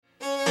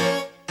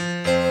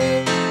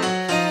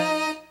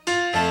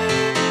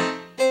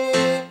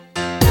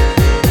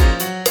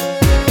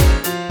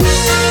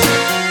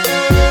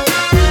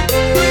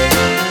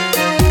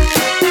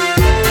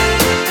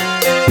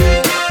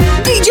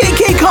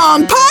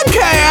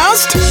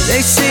podcast.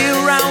 They say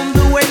around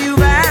the way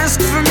you've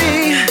asked for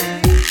me.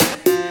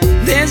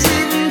 There's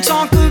even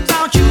talk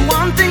about you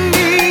wanting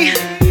me.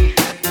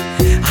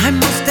 I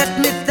must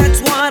admit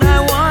that's what I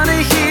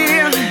wanna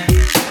hear.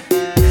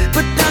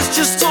 But that's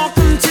just talk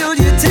until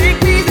you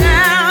take me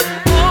there.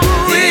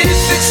 Oh,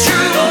 if it's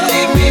true, don't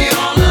leave me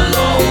all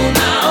alone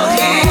out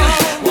here,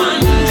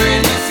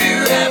 wondering if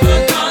you're ever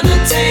gonna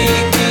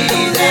take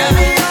me there.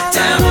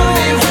 Tell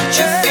me what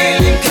you're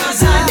feeling,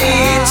 'cause I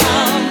need to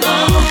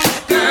know.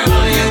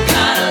 Girl, you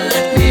gotta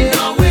let me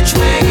know which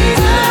way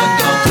to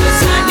go,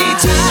 'cause I need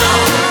to know.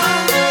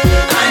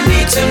 I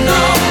need to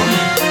know.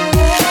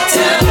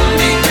 Tell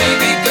me,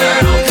 baby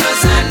girl,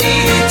 'cause I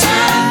need to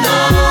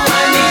know.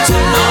 I need to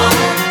know.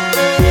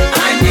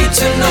 I need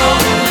to know.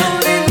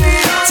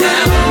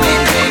 Tell me,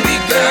 baby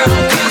girl,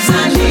 'cause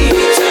I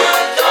need to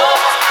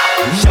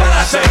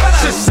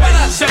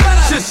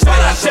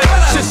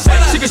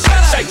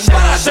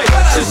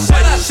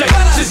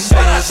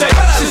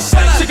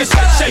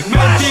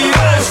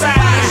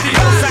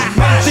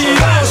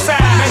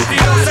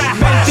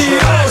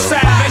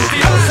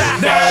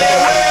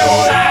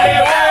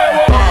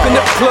Up in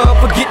the club,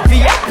 forget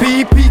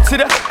VIP, P to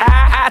the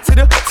I to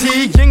the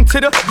T, yin to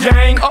the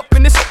yang. Up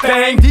in this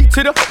thing, D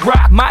to the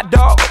rock, my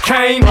dog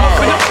came up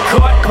in the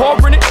cut,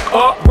 pouring it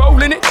up,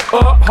 rolling it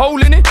up,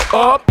 holding it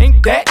up.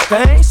 Ain't that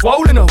thing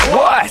swollen or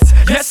what?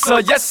 Yes sir,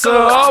 yes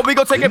sir. Oh, we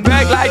gon' take it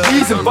back like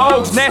these and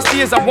Vogues.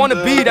 Nasty as I wanna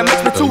be, that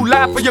makes me too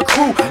loud for your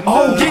crew.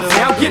 Oh, get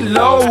down, get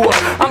low.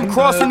 I'm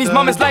crossing these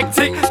moments like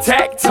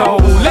tic-tac-toe.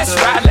 Let's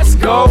ride, let's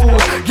go.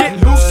 Get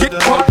loose, get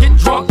drunk,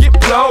 get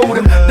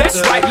blowed. That's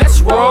right,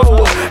 let's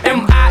roll.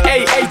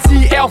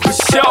 MIAATL for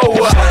show.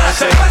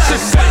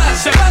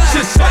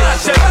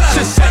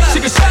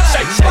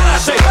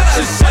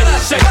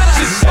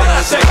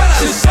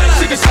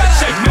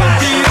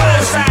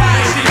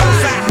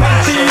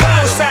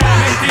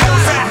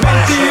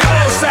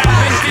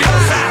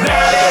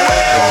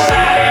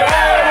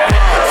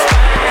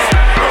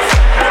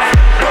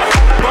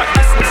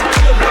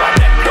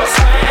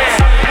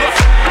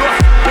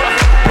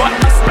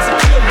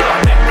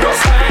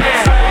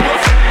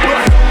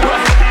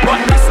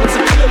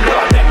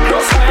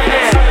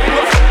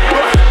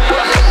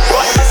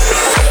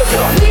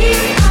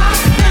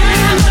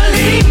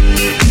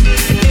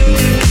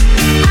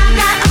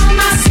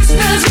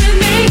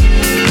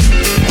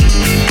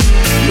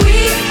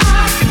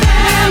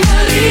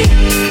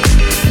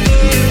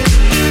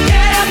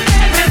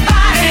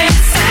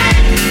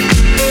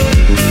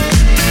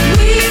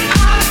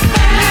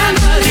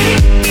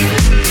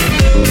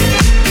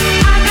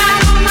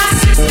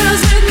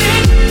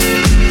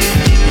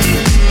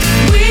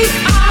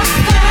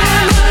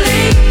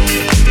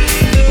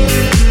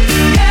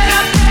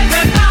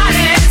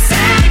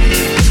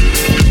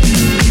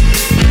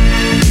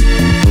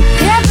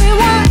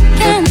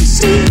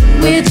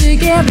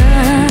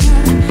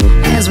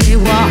 As we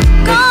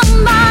walk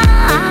on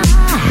by,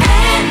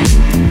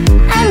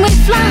 and we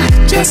fly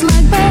just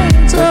like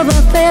birds of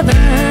a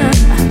feather.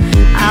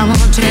 I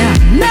won't tell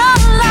no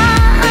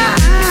lie.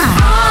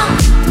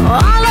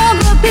 All of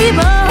the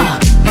people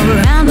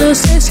around the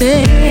city,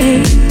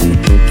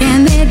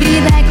 can they be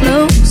that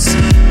close?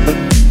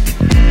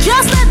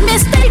 Just let me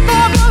state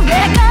for the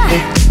record,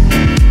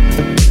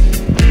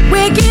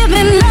 we're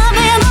giving love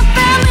in a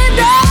family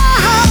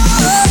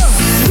dose.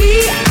 We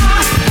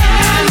are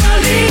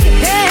family.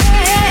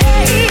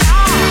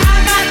 I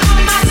got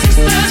all my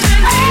sisters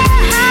with me.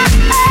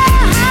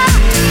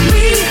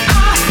 We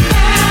are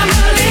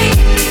family.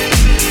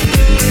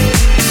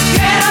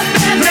 Get up,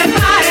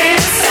 everybody,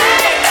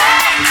 say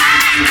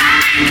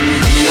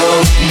We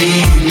don't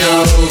need no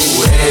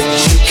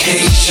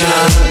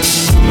education.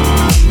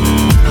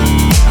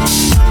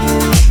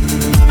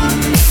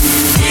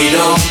 We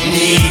don't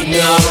need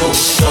no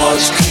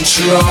thought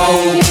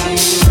control.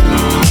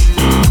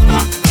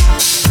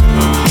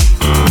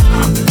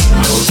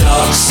 No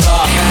dark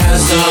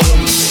sarcasm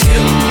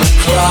in the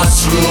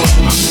classroom.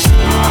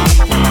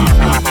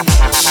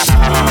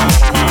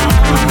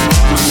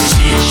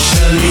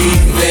 Teacher,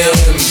 leave them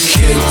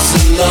kids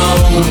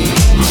alone.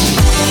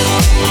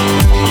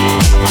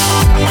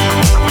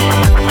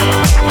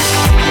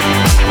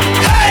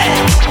 Hey!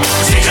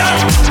 Teacher,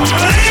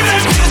 leave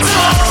them kids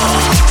alone.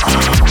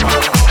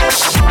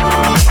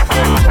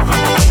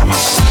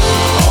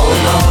 All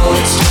in all,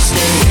 it's just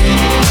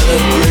another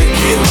brick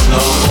in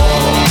the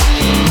wall.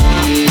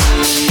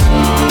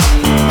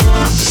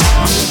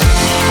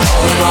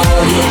 All in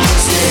all, you're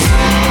just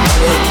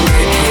another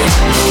brick in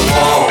the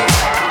wall.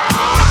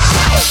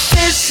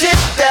 This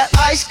is that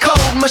ice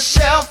cold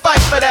Michelle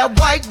fight for that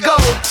white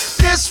gold.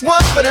 This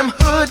one for them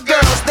hood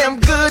girls, them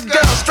good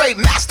girls, straight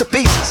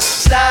masterpieces.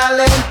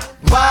 Styling,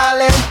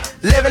 wildin',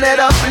 living it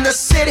up in the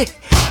city.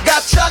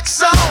 Got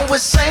Chuck's on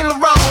with Saint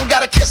Laurent.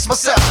 Gotta kiss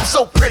myself, I'm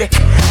so pretty.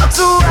 I'm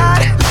too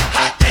hot.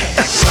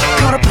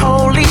 Call the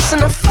police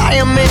and the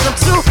fireman. I'm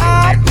too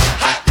hot.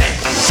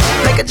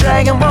 Make a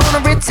dragon wanna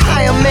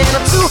retire, man.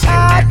 I'm too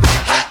hot.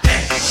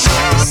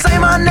 Say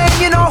my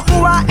name, you know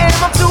who I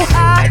am. I'm too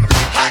hot.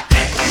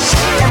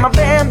 And my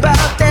band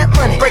bout that.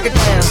 break it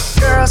down.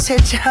 Girls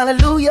hit you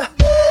hallelujah.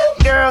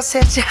 Girls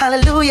hit you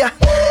hallelujah.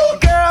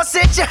 Girls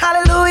hit you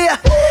hallelujah.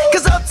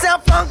 Cause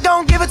Uptown Funk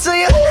don't give it to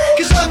you.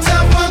 Cause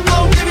Uptown Funk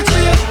don't give it to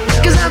you.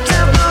 Cause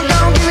Uptown Funk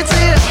don't give it to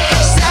you.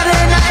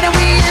 Saturday night and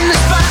we in the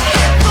spot.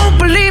 Don't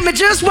believe me,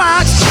 just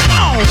watch.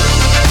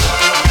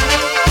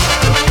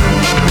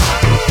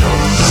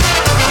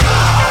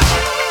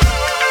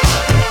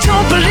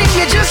 Don't believe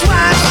me, just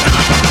watch.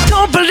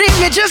 Don't believe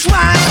me, just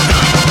watch.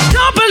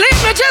 Don't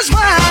believe me, just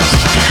watch.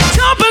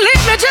 Don't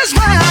believe me, just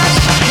watch.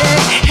 Hey,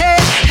 hey,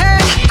 hey,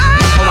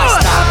 oh!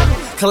 Alright,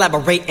 stop,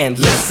 collaborate and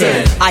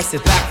listen. I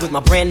sit back with my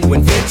brand new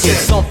invention.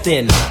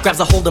 Something grabs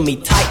a hold of me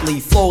tightly,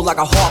 flow like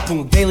a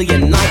harpoon daily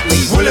and nightly.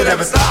 Will it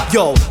ever stop?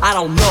 Yo, I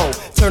don't know.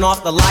 Turn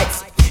off the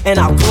lights and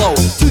I'll glow.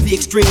 To the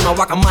extreme, I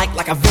rock a mic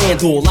like a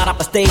vandal. Light up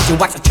a stage and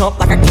wax a chump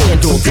like a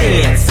candle.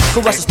 Dance,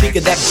 caress a speaker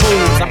that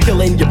booms. I'm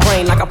killing your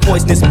brain like a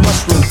poisonous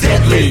mushroom.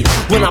 Deadly,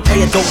 when I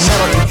play a dope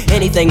melody.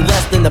 Anything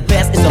less than the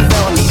best is a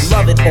felony.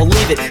 Love it or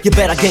leave it, you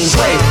better gain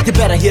weight. You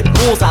better hit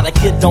bullseye, the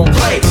kid don't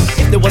play.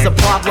 If there was a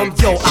problem,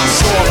 yo, I'll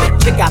solve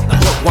it. Kick out the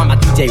hook while my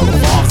DJ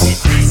revolves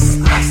it. Ice,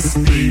 ice,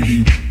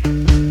 baby.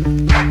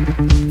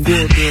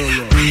 Feel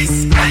good,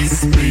 ice,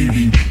 ice,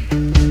 baby.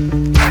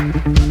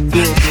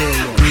 Feel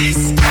good.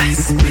 Ice,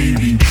 ice,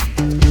 baby.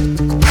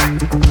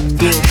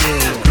 Feel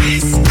good.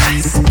 Ice,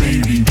 ice,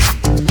 baby.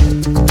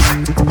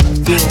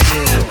 Feel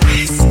good.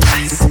 Ice,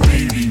 ice,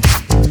 baby.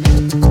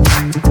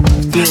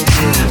 Feel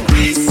good.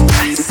 Ice,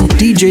 ice.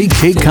 DJ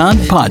K-Con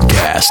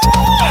Podcast.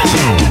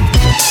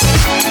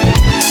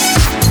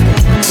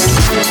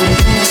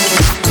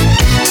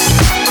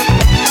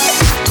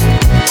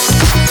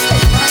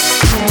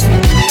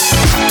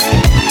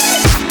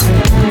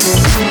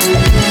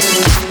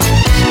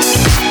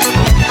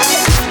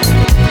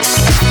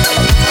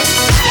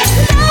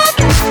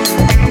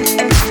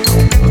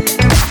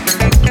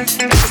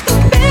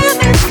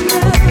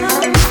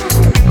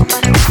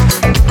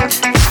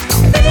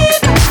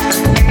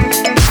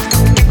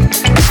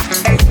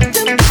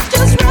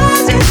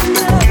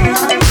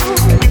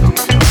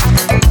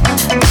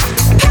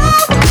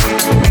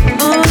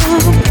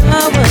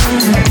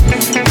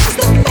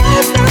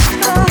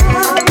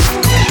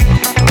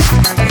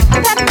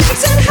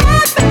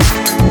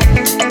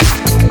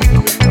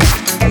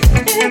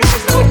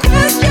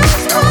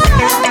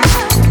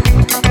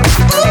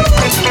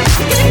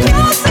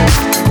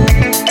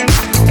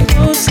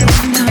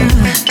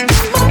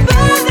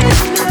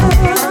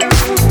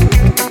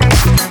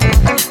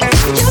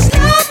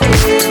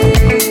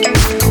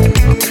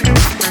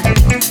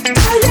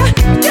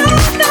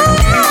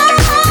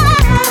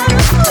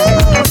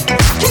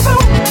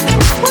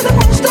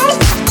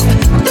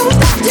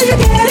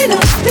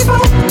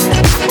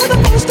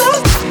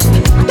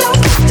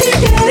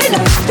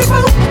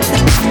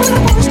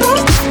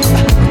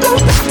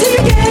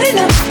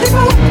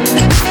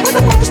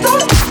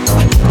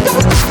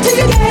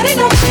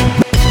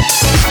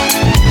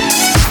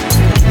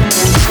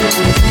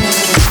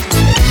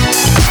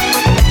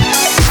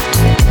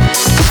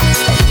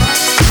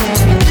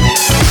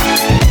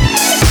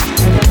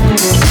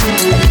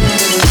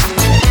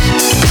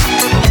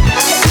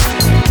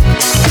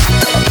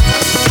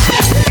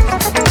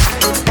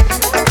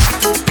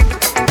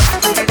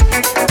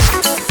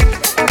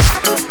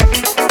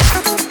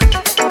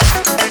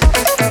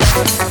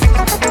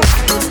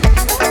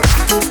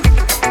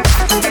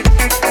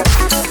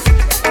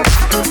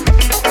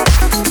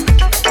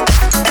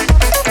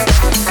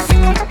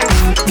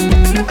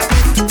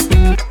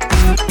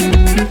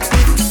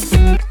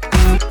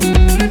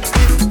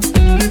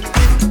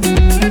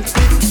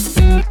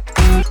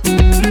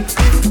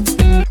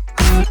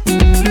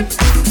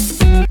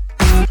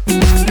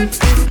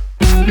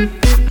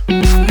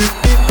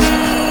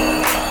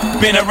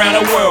 Been around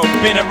the world,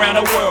 been around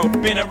the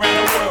world, been around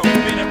the world,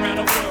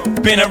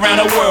 been around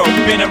the world,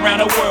 been around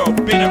the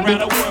world, been around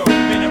the world,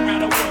 been around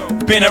the world,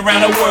 been around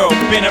the world,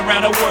 been around the world, been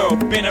around the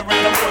world, been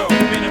around the world,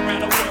 been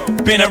around the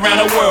world, been around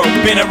the world,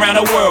 been around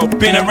the world,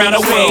 been around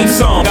the world.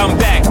 Song, I'm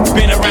back.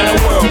 Been around the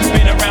world,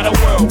 been around the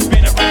world,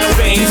 been around the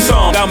same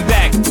song. I'm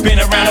back. Been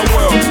around the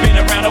world, been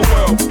around the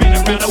world, been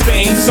around the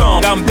same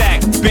song. I'm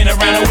back. Been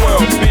around the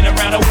world, been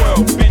around the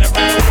world, been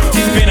around the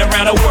world, been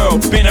around the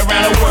world, been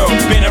around the world,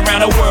 been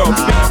around the world.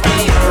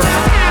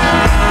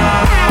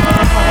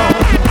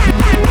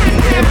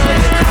 Whenever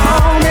you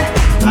call me,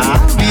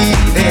 I'll be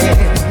there.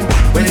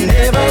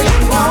 Whenever you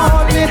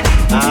want me,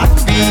 I'll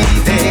be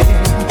there.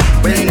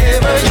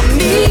 Whenever you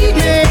need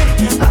me,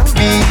 I'll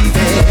be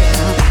there.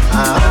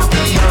 I'll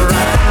be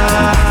around.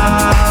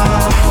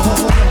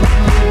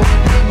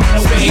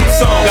 Same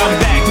song,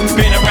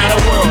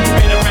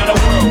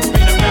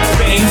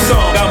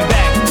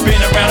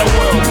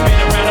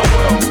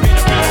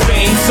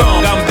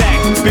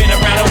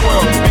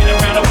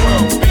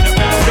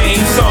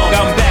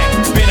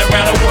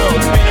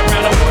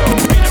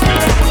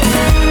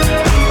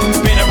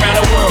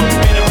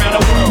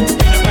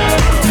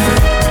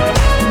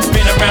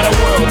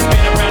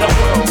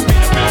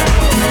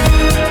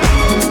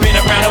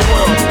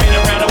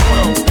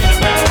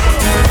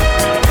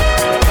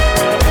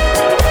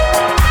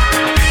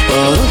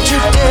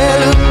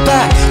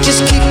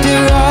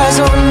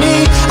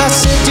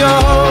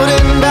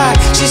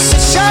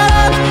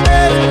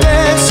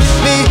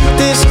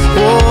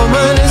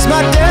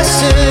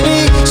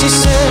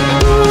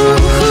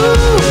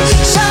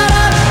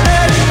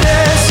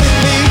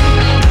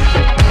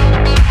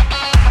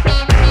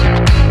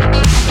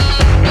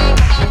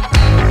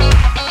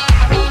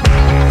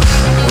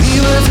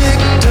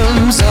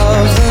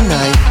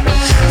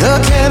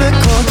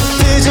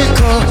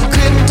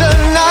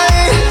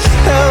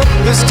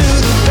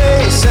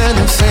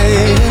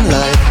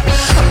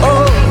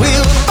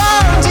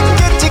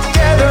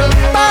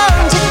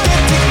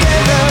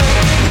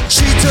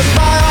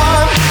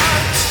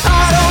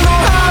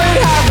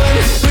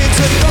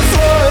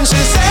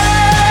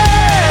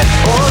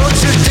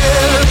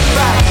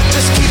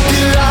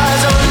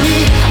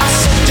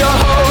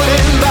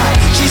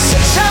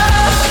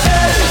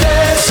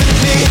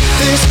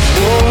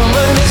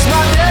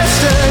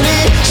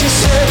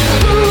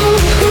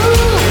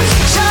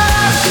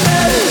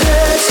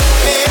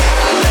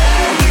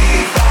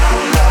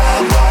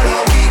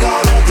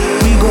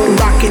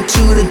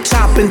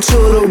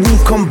 until the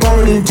roof come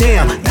burning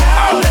down.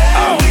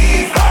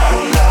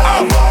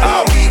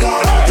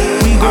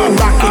 We gon'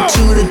 rock it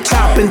to the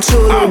top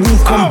until the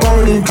roof come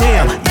burning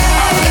down.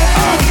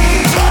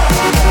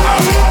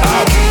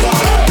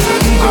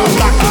 We gon'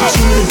 rock it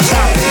to the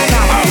top,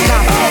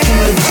 to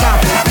the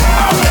top.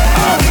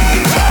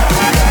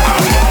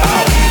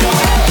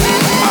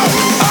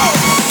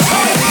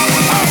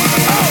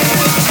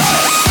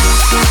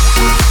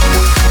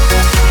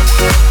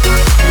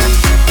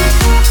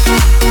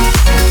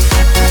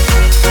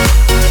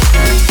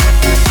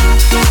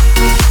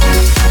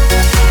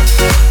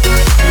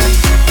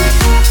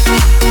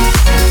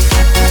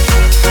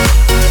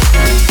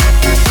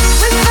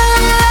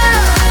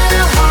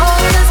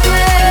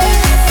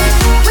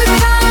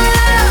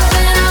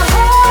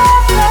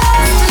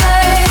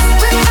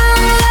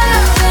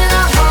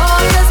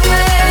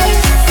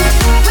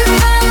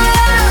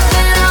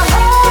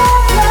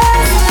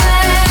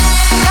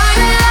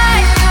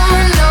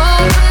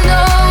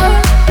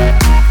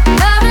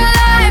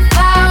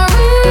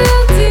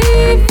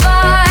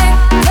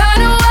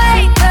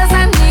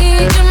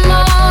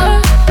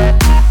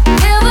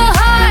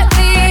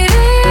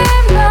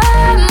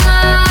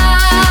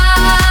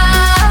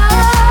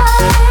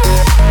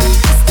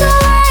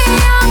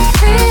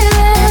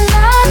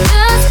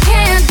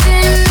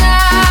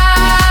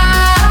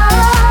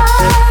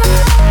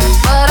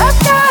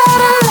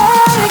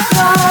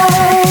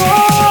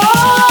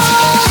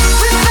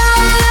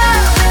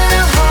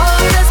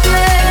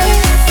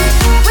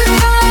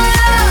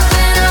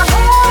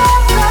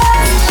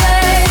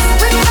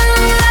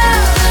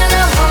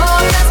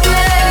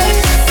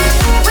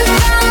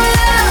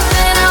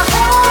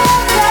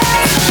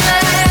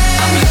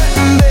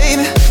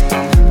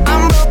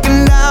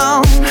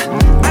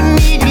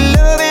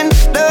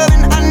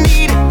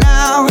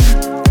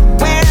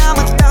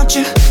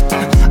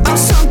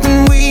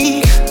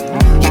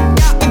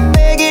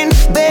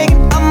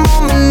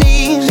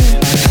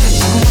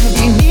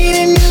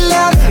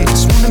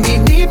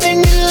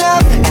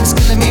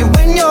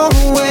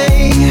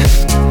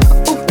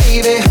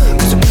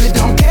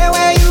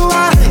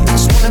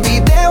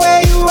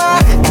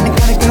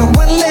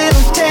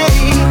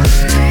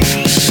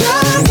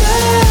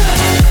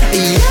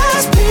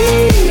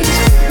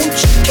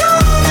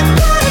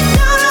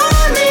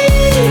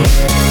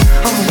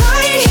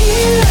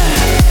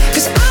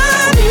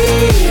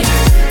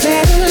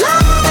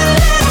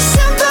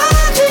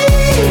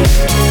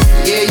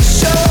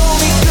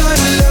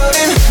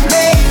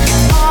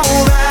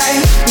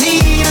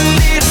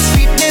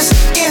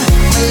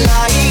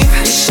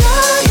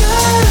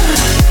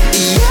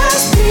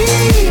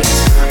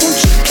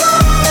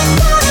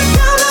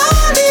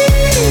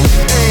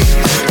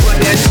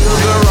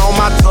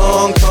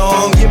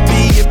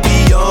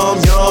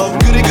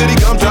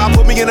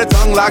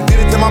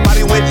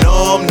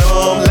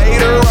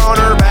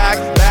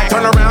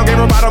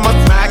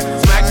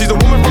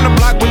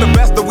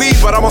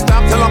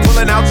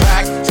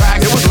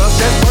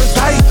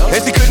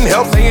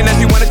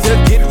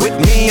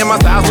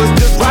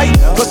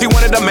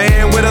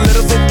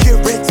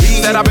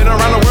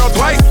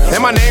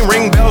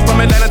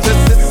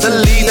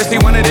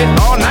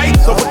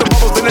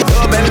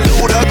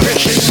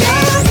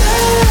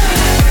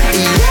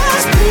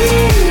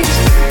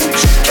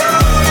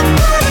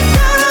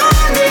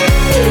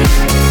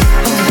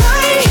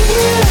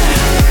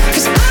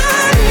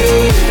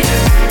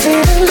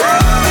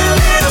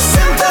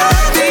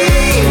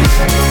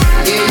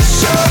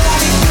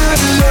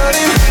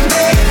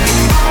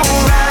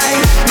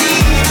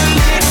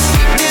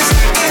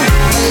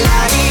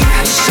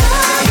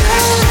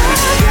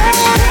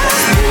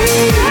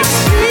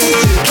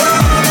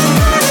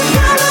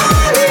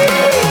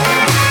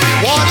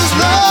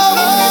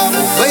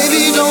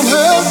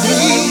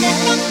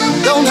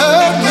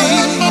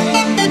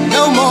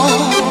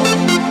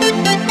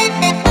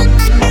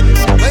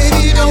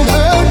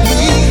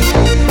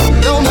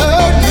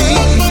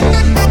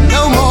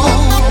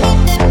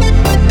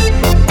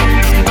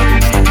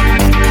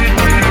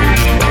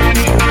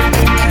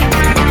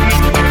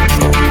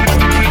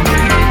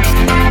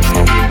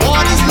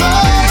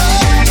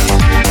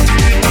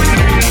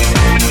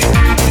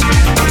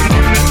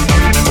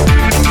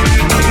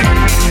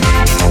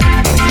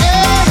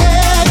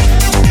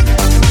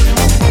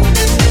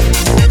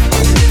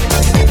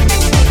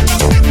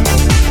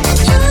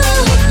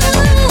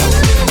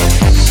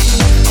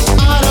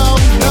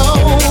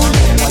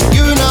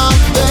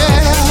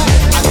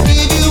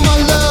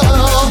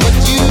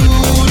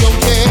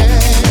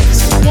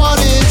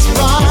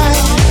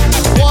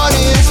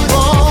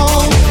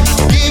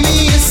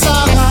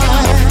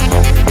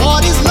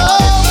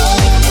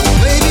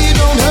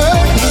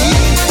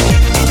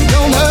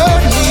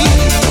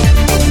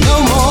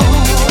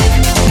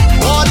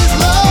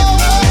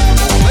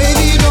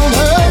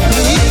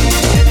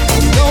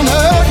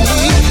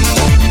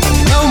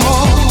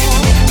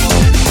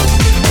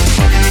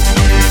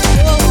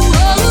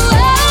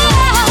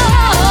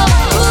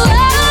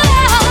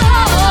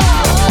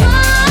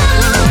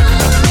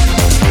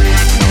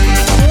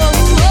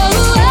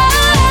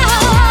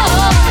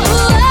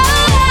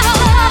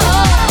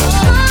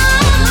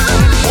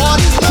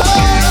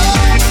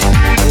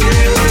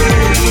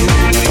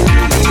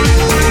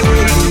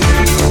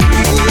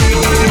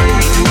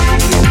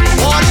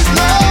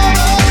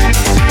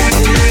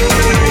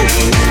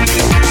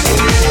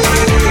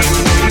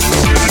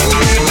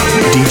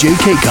 DJ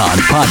K-Con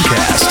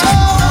Podcast.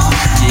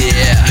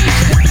 Yeah.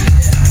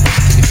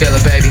 Can you feel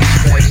it, baby?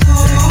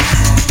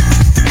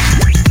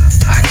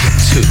 I can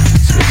too.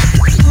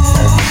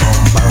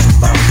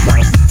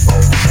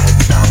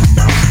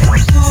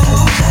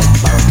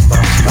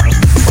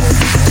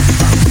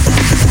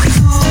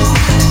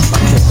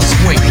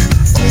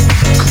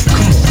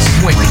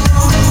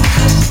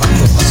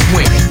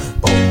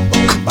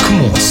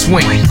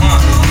 Swing.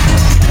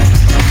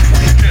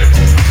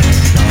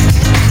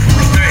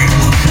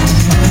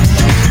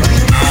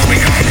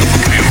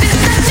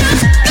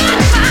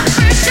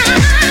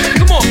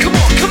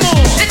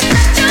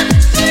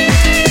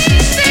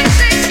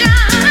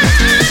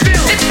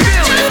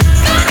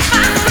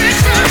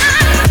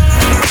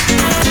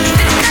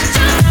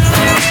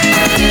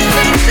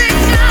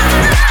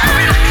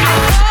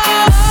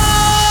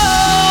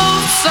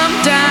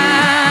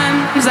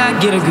 Sometimes I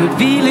get a good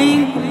feeling,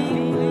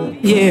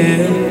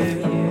 yeah.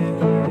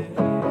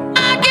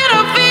 I get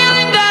a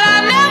feeling that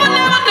I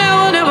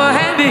never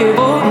had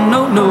before.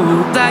 No,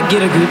 I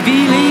get a good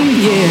feeling,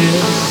 yeah.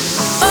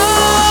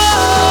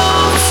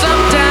 Oh,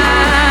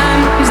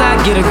 sometimes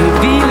I get a good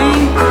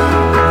feeling,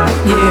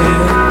 yeah.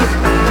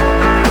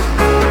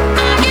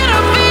 I get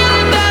a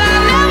feeling that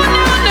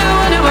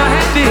I never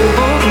had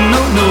before.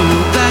 No,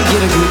 I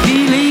get a good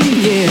feeling,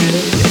 yeah.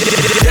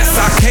 Yes,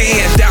 I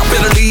can. Doubt,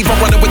 better leave. I'm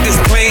running with this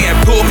plan.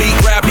 Pull me,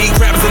 grab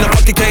crabs in the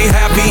bucket, can't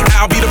have me.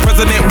 I'll be the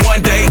president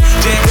one day.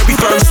 January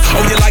 1st.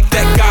 Oh, you like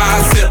that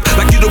gossip?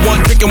 Like you the one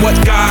drinking what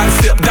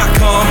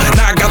gossip.com.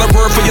 Now I got a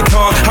word for your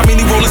tongue. How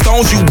many Rolling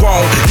Stones you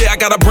want? Yeah, I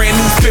got a brand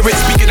new spirit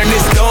speaking and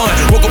it's done.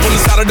 Woke up on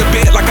the side of the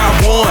bed like I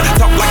won.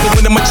 Talk like the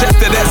wind in my chest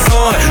to that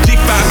sun.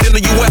 G5 in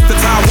the US to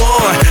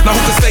Taiwan. Now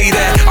who can say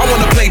that? I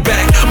wanna play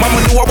back.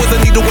 Mama knew I was a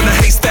needle in a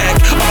haystack.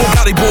 I'm a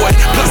body boy,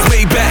 plus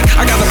Maybach.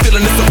 I got a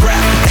feeling it's a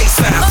rap.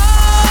 ASAP.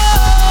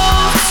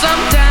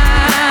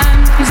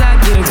 Sometimes I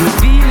get a good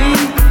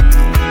feeling,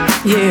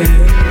 yeah.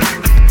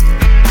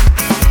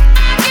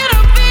 I get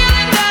a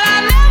feeling that I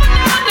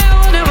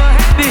never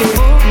had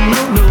before.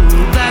 No,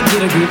 I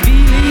get a good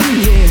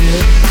feeling, yeah.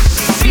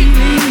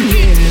 Feeling,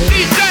 yeah.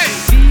 DJ,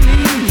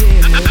 Feeling,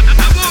 yeah.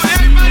 I want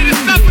everybody to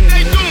stop what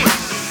they doing.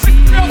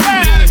 Now,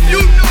 if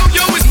you know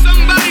yo is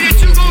somebody that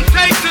you gon'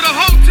 take to the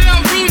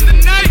hotel room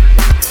tonight,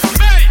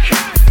 make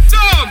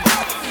some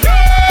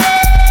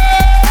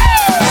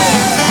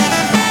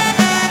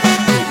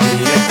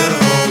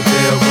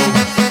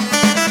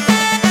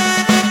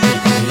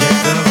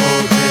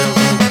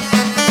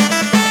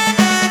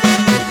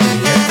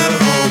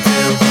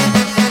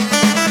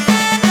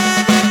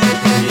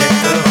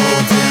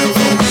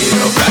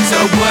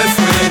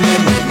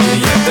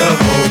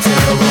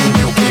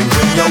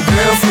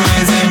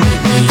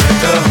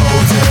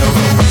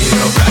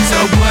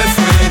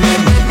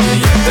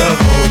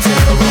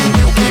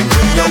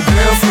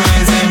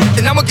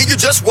And I'ma give you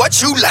just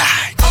what you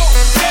like.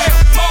 hotel,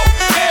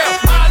 motel,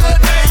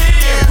 holiday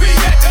inn. We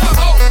at the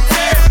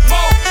hotel,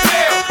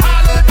 motel,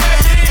 holiday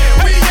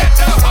inn. We at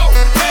the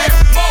hotel,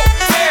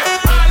 motel,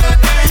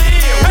 holiday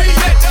inn. We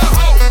at the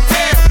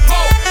hotel,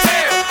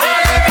 motel,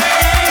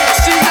 holiday inn.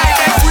 She like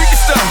that freaky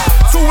stuff.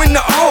 2 in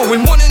the O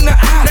and 1 in the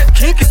I. That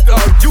kinky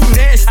stuff, you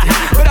nasty.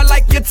 But I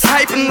like your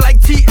type and like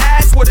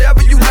T-ass,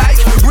 whatever you like.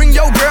 Bring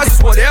your girls,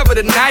 it's whatever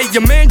tonight.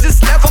 Your man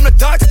just left on the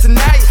doctor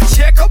tonight.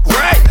 Check up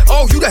right.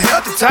 Oh, you the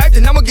healthy type,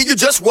 then I'ma give you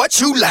just what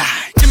you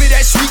like. Give me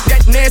that sweet,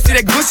 that nasty,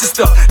 that gushy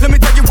stuff. Let me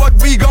tell you what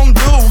we gon'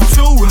 do.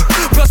 2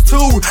 plus 2,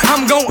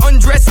 I'm gon'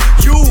 undress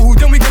you.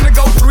 Then we gonna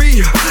go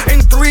 3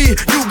 and 3,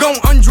 you gon'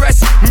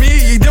 undress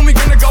me. Then we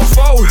gonna go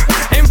 4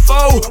 and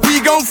 4,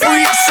 we gon'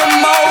 freak some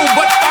more.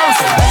 But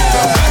first,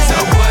 got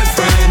your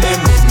boyfriend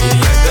and meet me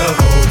at the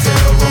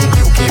hotel room.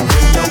 You can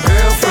bring your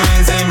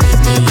girlfriends and meet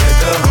me at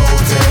the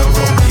hotel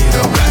room.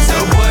 Got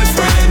your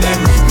boyfriend and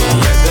meet me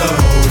at the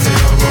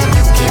hotel room.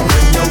 You can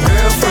bring your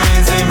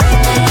girlfriends and meet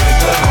me at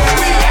the hotel room.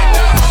 We at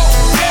the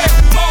hotel,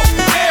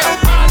 motel,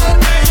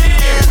 holiday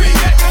inn.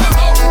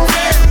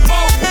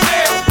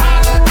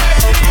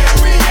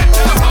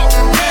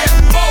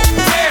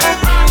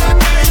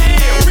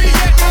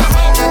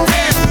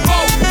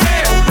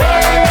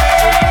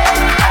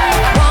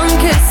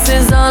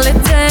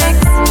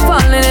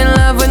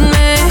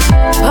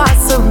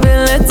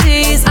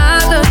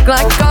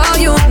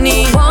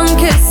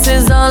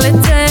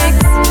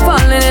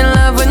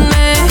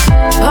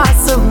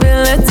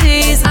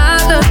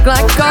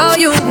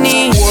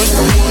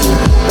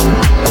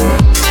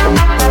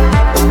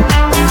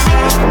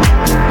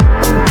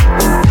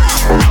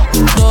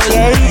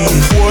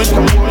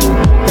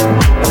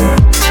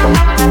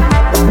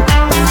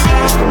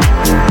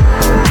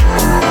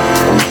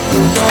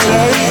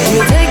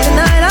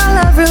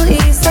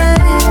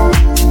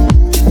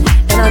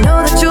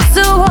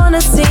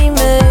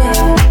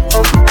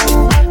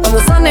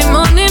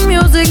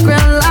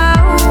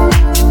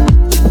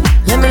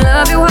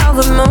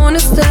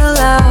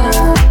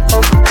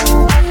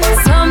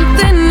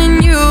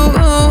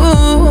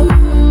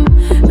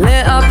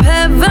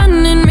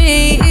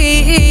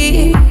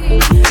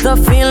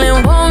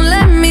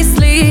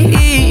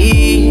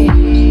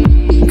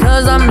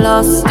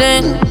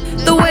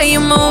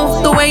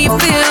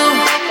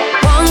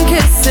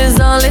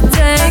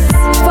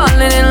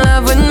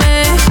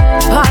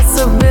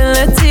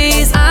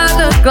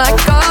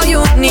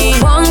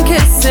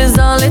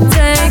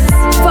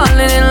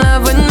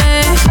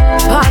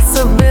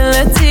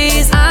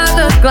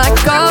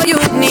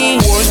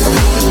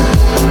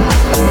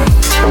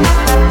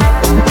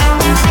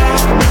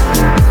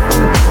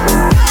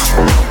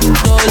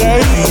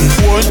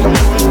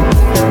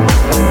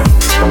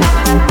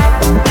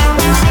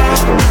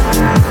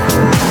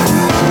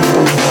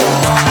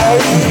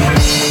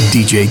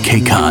 DJ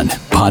K-Con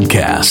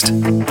Podcast.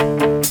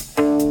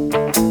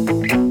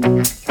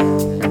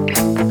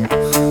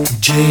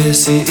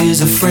 Jesse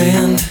is a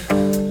friend.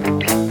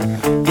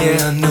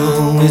 Yeah, I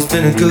know he's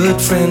been a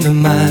good friend of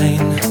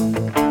mine.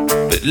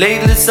 But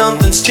lately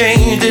something's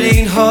changed, it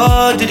ain't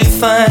hard to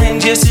define.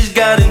 Jesse's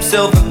got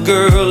himself a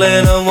girl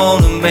and I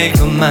wanna make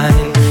her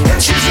mine. And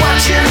she's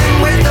watching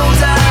him with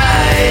those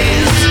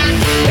eyes,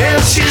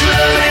 and she's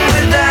loving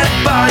with that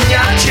body,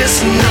 I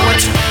just know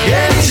it.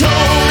 And he's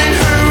holding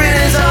her in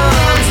his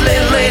arms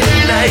late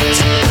at night.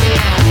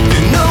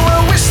 You know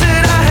I wish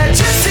that I had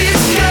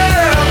Jesse's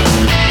girl.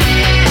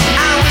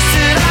 I wish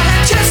that I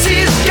had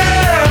Jesse's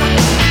girl.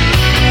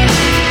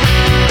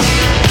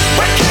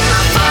 Where can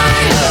I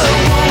find a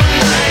woman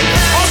like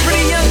that? All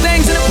pretty young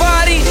things in the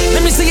party,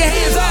 let me see your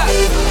hands up.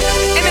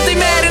 And if they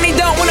mad and they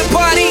don't wanna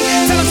party,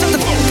 tell them shut the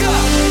fuck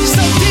up.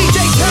 So DJ,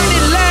 turn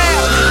it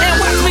loud and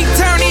watch me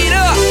turn it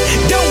up.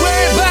 Don't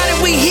worry about it,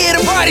 we here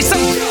to party. So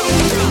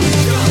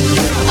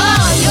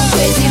all you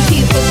crazy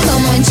people,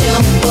 come on,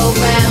 jump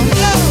around.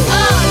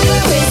 All you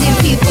crazy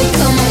people,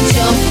 come on,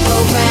 jump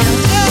around.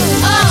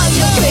 All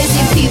you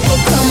crazy people,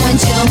 come on,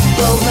 jump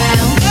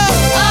around.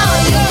 All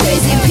you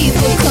crazy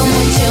people, come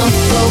on, jump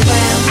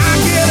around. I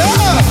get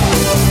up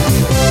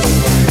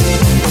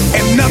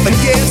and nothing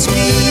gets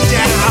me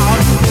down.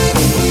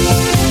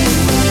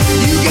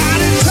 You got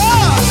it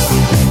tough.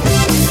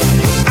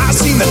 I've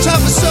seen the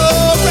toughest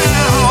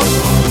around,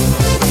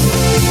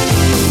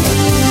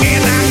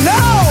 and I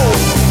know,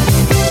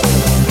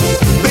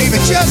 baby,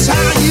 just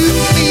how you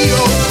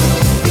feel.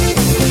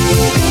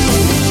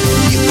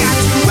 You got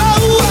to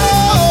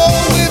roll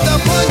with the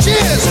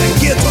punches and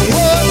get to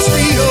what's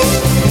real.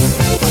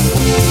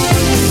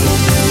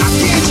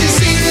 Can't you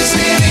see me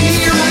standing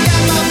here? I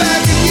got my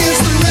back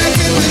against the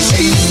wrecking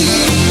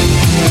machine.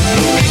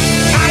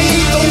 I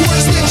ain't the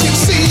worst that you've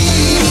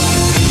seen.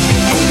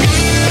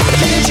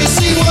 Can't you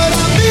see what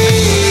I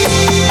mean?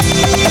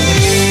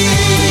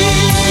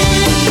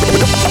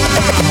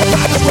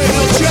 Might as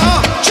well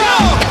jump,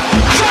 jump,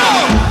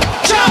 jump,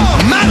 jump.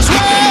 Might as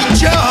well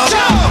jump,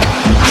 jump,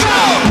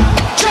 jump,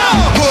 jump.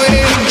 Go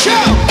ahead and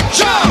jump,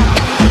 jump,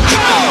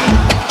 jump,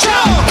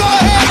 jump. Go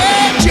ahead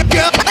and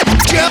jump,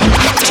 jump,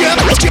 jump,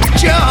 jump,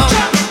 jump.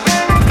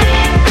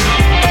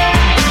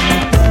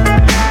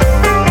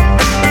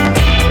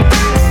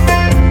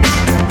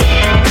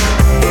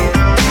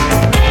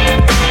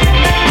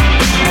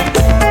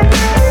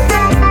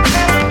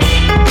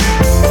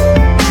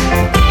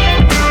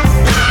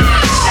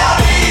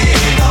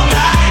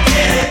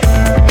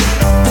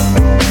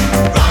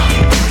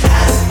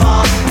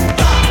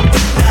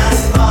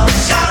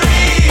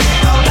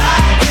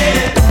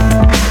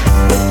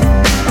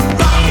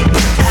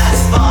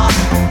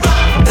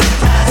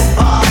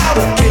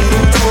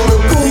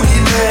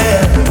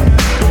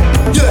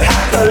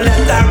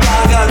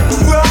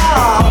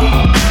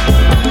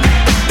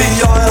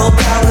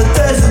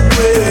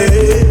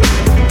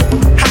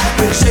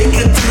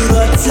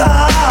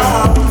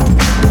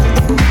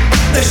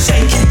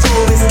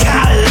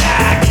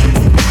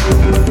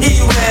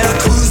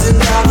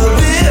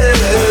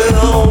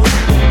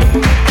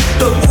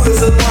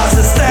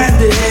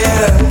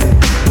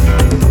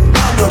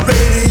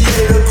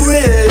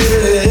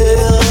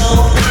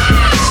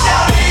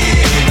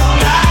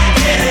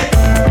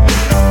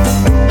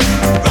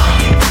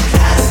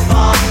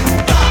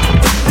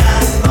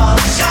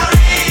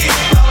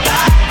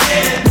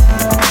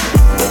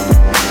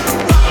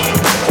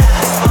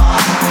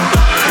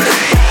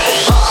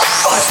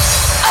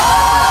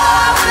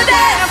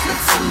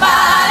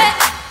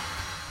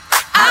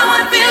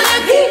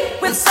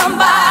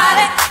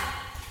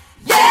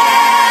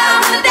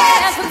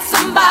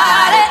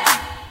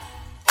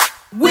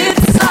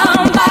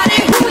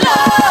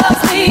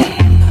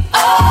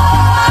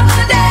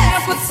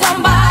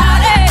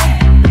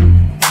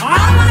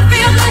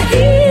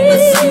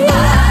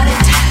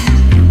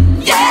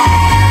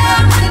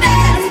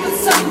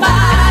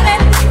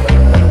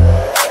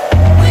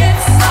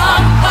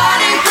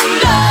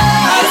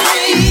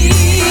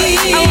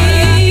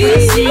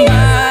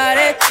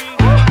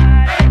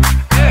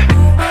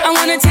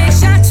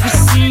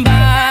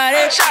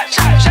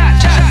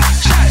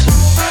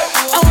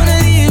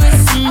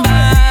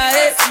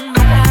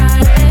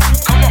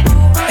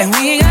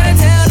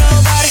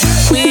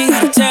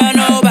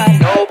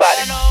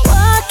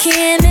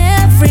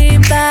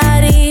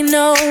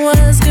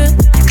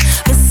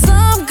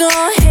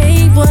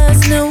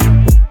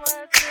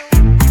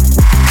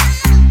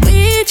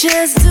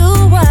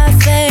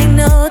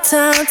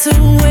 Time to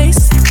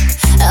waste,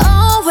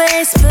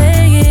 always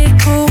play it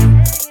cool.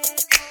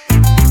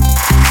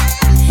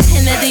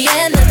 And at the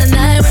end of the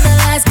night, when the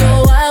lights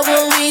go out,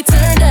 will we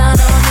turn down?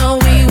 Oh no,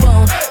 we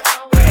won't.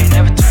 We ain't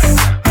never turn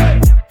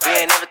down. We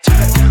ain't never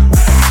turn down.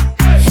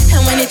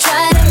 And when they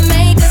try to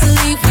make us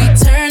leave, we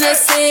turn and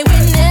say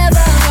we're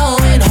never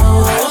going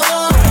home.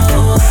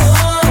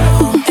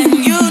 And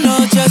you know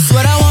just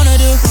what I wanna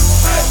do.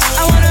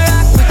 I wanna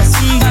rock with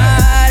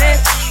somebody.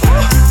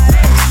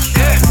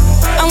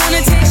 I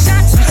wanna take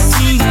shots with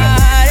somebody.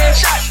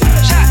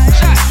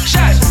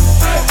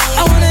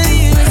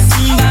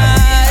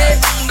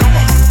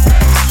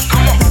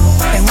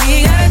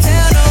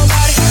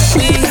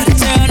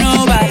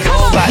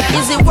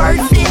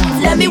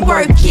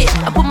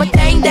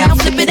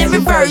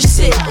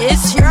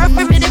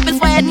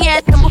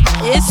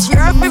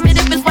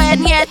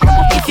 yet.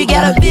 If you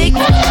got a big,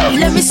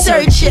 let me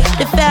search it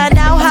to find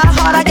out how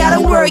hard I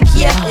gotta work.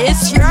 Yeah,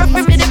 it's your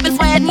primitive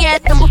plan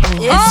yet.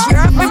 It's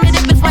your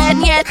primitive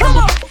plan yet.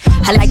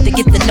 I like to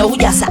get to know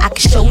ya so I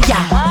can show ya.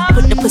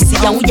 Put the pussy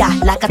on ya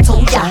like I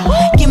told ya.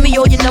 Give me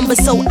all your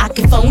numbers so I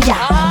can phone ya.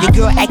 Your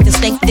girl acting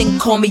stink, then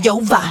call me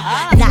over.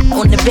 Not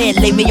on the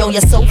bed, lay me on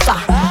your sofa.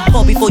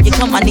 Or before you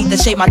come, I need to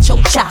shave my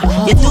chocha.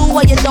 You do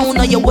or you don't,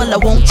 or you will, I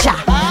won't cha.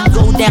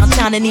 Go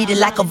downtown and eat it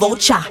like a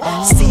vulture.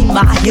 See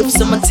my hips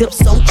and my tips,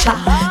 so cha.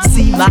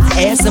 See my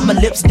ass and my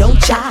lips, don't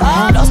cha.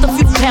 Lost a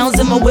few pounds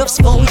in my whips,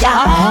 for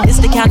ya. It's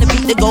the kind of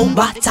beat that go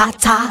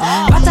ba-ta-ta.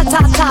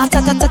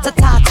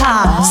 Ba-ta-ta-ta-ta-ta-ta-ta-ta.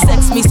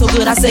 Sex me so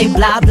good I say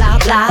blah, blah,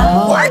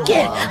 blah. Work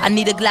it, I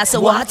need a glass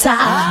of water.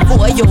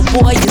 Boy, oh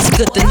boy, it's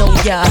good to know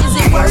ya. Is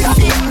it worth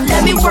it?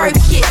 Let me work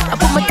it. I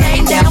put my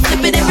thing down,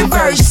 flip it and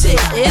reverse it.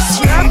 It's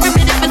your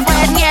primitive and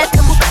plan yet.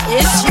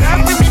 It's your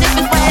primitive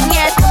and plan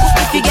yet.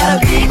 If you got a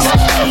big,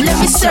 let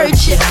me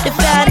search it to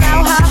find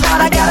out how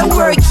hard I gotta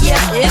work. Yeah,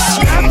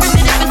 it's your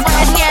primitive and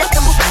plan yet.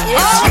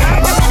 It's your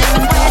primitive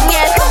and plan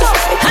yet.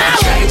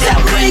 Shake that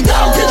ring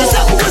on, get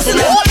yourself a whistle.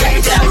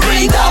 Shake that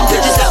ring on,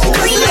 get yourself a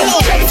whistle.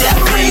 Shake that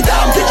ring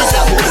on, get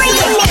yourself a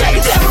whistle.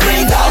 Shake that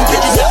ring on,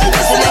 get yourself a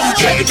whistle.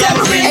 Shake that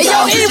ring on. Hey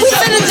yo, E, we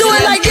finna do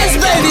it like this,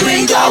 baby.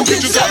 Ring on,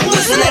 get yourself a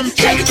whistle.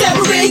 Shake that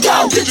ring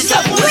on, get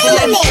yourself a whistle.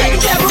 Shake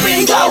that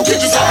ring on,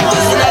 get yourself a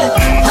whistle.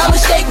 I'ma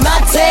shake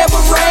my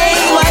tambourine.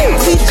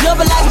 We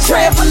jumping like a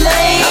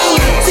trampoline.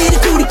 See the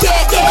cutie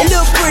cat, it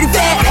look pretty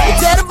fat.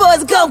 Tell the boys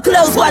to come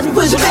close, watch me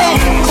push it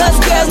back. Us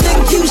girls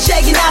looking cute,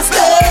 shaking our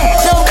stuff.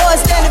 No boys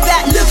standing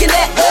back looking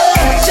at us.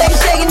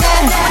 Shaking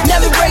that,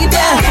 let me break it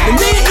down. The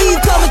minute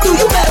Eve coming through,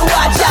 you better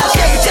watch out.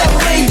 Shake your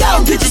tambourine,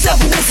 go get yourself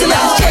a whistle.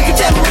 Shake your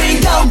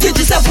tambourine, go get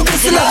yourself a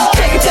whistle.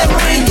 Shake your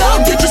tambourine, go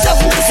get yourself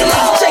a whistle.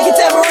 Shake your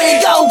tambourine,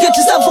 go get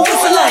yourself a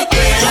whistle.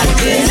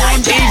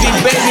 Evie,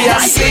 baby, I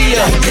see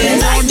ya.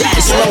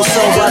 It's Low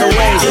Soul right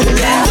away.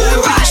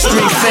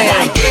 Street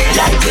fan.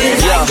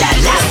 Yeah.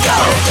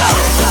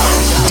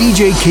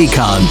 DJ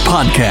Kaycon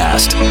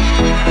Podcast.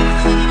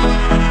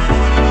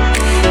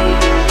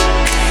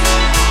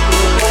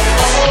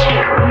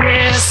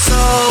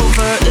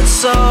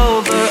 It's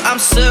over, I'm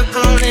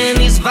circling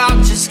these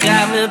vouchers.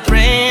 Got me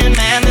praying,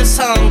 man, this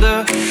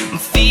hunger. I'm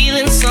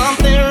feeling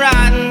something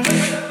rotten.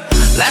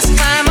 Last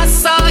time I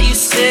saw you,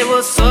 say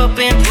what's up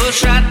and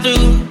push right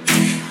through.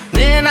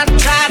 Then I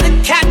tried to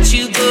catch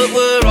you, but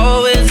we're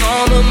always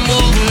on the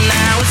move.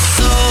 Now it's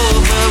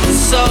over,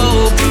 we're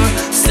sober.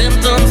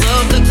 Symptoms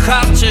of the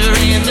culture,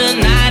 and the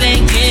night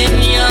ain't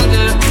getting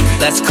younger.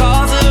 Last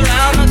cars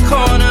around the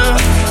corner.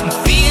 I'm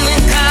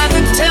feeling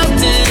kinda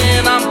tilted,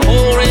 and I'm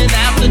pouring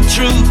out the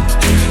truth.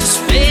 Just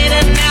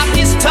fading out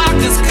these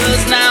talkers,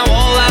 cause now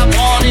all I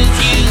want is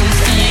you.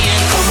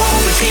 Saying, come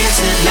over here,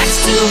 sit next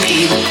to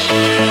me.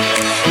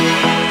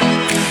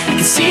 You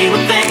can see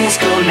where things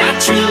go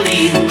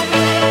naturally.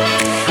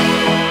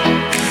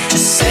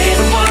 Just say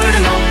the word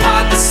and I'll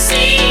part the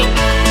sea.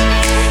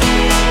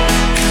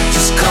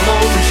 Just come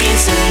over here,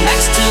 sit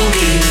next to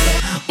me.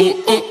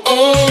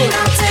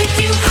 I'll take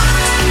you high.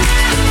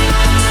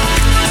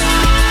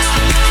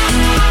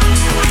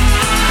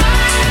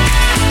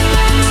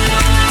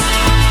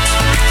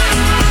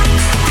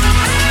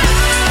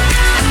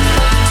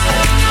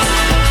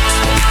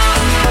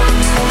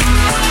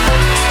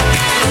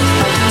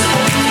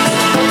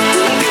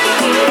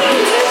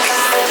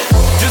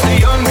 Just a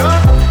young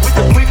gun with a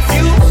quick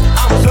fuse.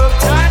 I was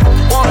uptight,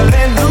 wanna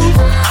let loose.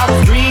 I was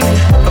dreaming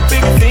of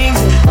bigger things,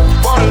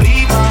 wanna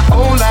leave my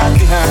old life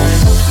behind.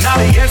 Not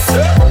a yes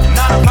sir,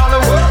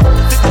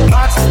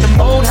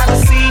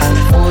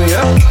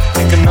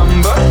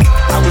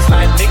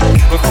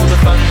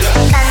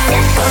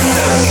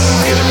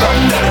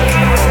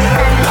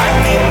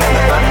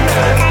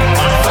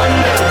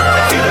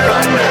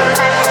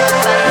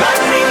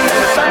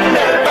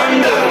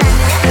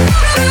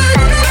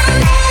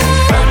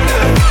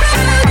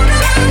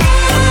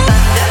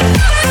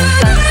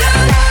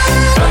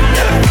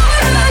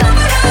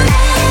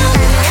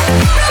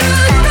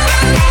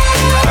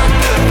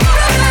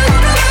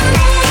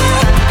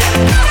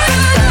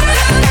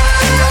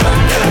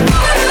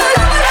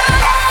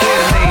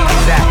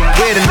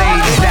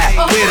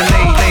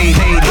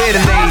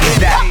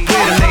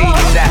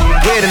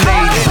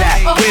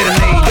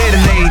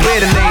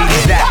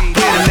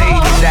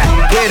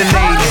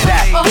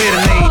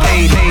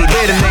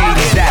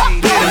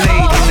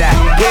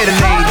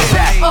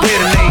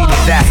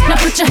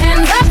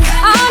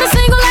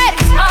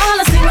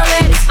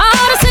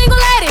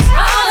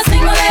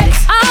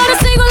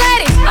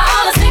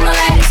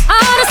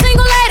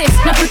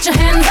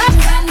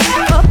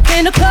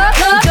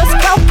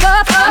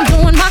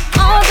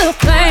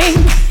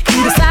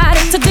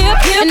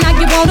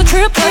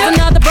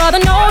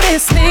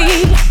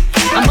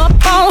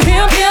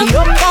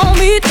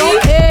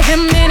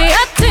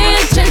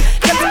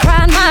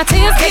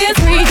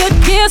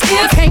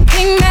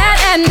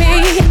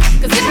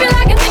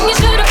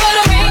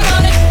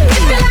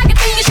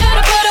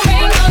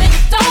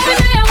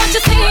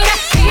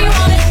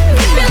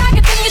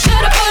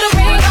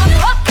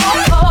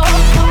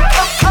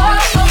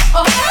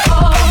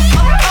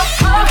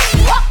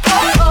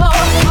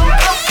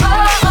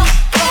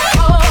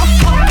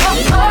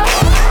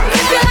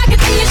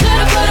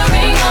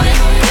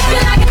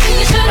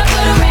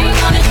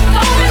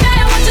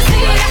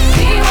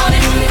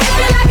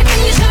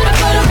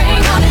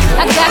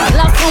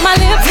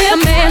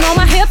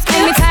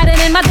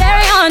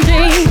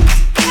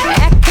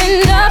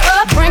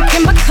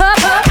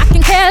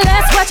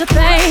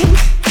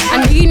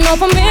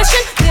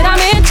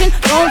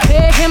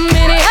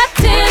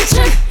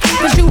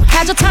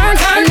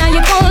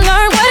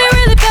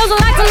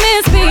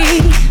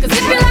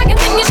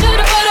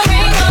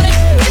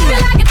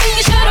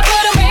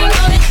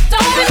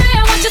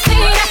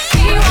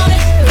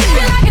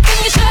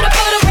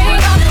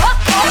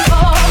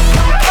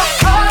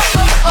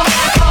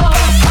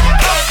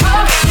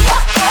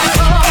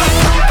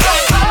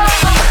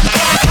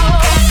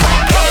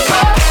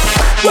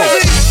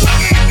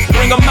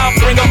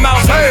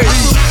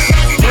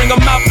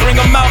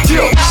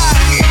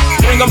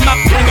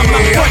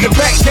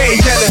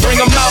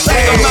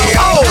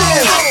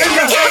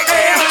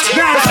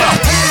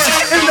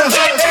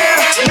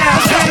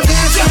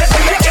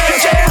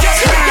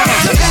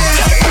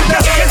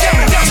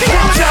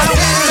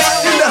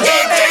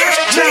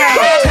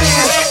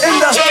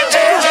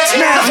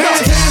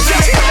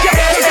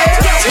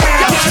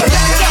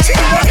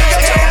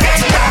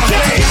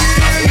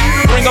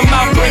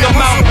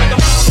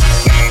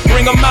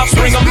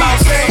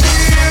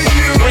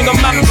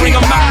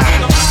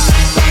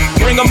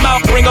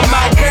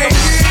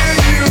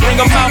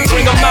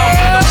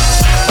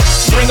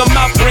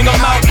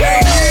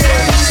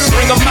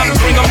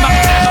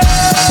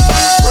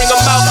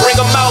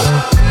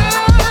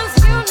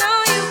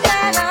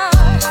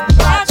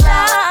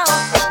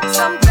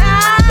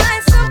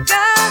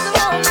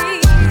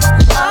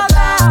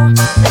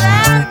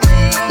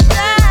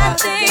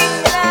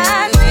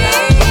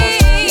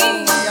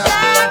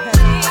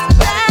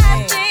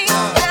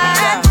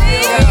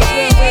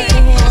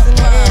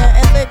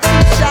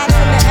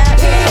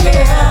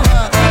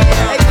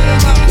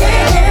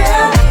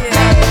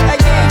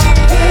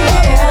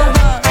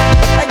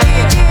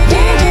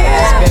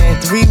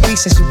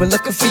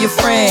 your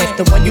friend,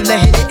 the one you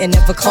let hit it and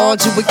never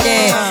called you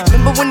again.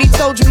 Remember when he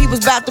told you he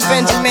was about to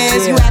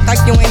Benjamins? You act like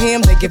you ain't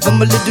him, they give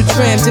him a little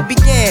trim to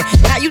begin.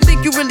 Now you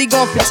think you really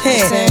gon'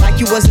 pretend like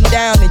you wasn't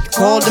down and you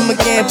called him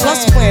again.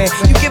 Plus when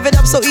you give it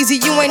up so easy,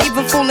 you ain't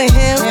even fooling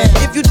him.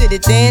 If you did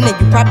it then you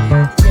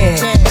probably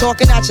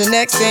talking out your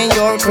neck saying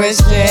you're a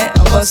Christian,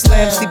 a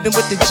Muslim, sleeping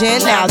with the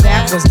gin. Now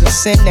that was the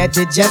sin that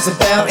did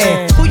Jezebel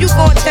in. Who you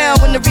gon' tell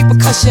when the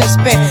repercussions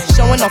spin?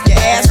 Showing off your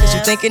ass cause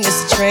you thinking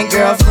it's a trend,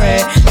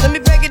 girlfriend. Let me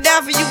break it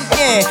down for you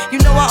again. You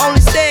know I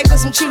only say it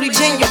cause I'm truly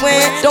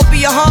genuine. Don't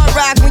be a hard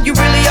rock when you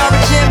really are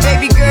a gem,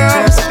 baby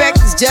girl.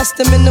 Respect is just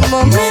the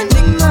minimum.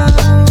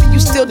 You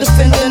still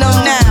defending them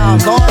now.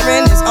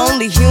 Lauren is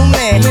only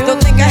human.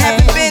 Don't think I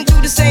haven't been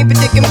through the same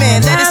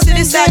predicament. Let it sit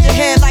inside your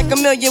head like a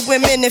million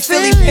women in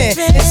Philly pen.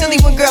 It's silly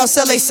when girls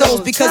sell their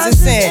souls because it's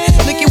sin.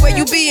 Look at where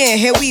you be in.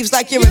 Hair weaves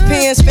like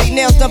Europeans. Fake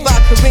nails done by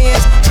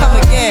Koreans. Come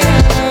again.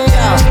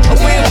 A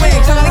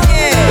win-win. Come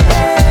again.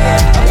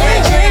 A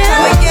win-win.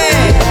 Come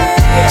again.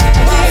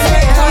 My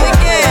friend, come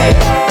again.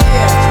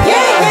 Yeah.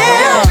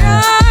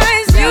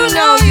 Guys, you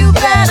know you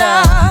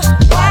better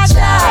watch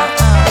out.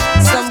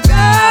 Some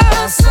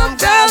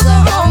girls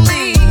are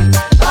only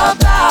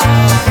about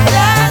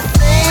that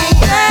thing.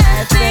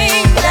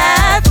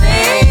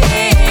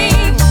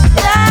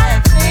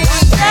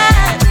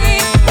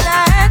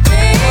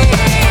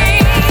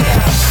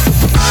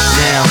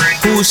 Now,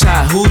 who's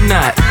hot, who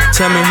not?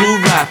 Tell me who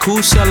rock,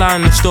 who sell out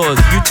in the stores.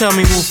 You tell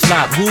me who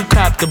flop, who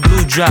cop the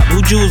blue drop,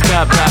 who jewels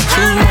got blocks,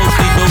 who's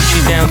mostly Dolce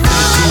down to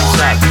the two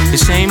top. The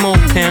same old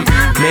pimp,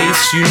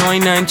 Mace, you know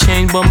ain't nothing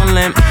changed but my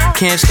limp.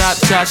 Can't stop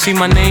till I see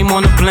my name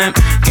on the blimp.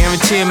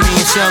 Guarantee me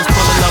and sales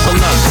pull a level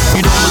up.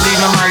 You don't believe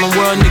in Harlem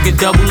World, nigga,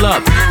 double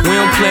up. We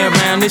don't play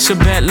around, it's a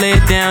bet, lay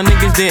it down.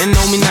 Niggas didn't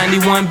know me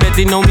 91, bet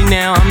they know me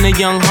now. I'm the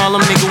young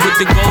Harlem nigga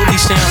with the Goldie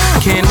sound.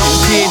 Can't no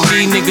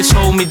PD, niggas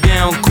hold me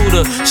down.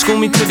 Cooler, school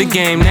me to the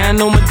game, now I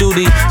know my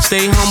duty.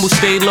 Stay humble,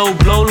 stay low,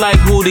 blow like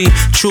Hootie.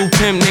 True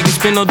pimp, niggas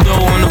spend no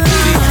dough on the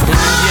booty. When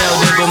you yell,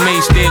 there go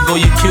Mace, there go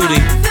your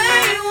cutie.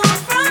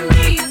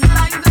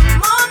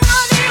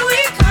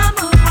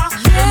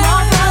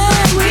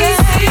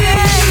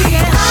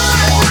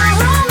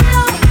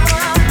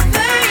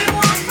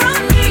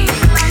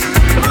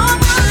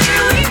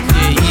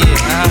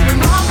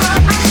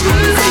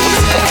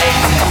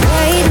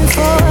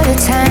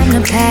 Time to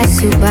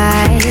pass you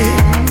by.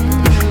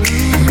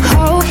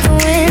 Hope the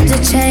winds of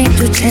change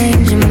will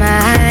change your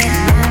mind.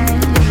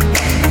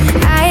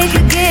 I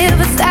could give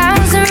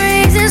 1,000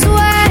 reasons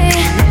why,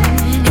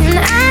 and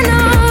I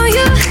know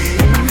you,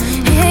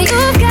 and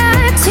you've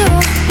got to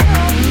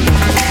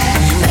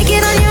make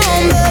it on your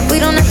own, but we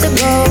don't have to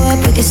grow up,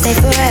 we can stay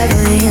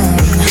forever young.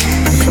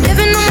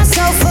 Living on my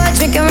sofa,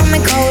 drinking rum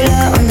and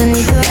cola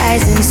underneath the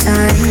rising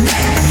sun.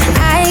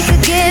 I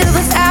could give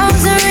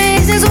 1,000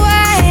 reasons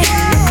why,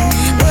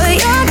 but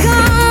you're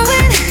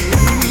going,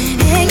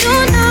 and you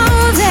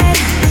know that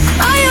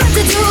all you have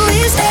to do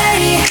is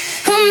stay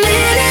a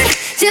minute.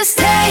 Just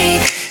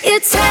take your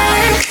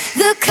time,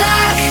 the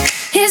clock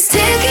is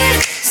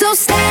ticking, so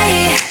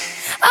stay.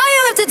 All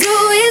you have to do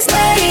is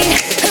wait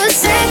a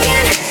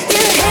second.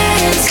 Your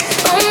hands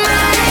on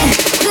mine,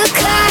 the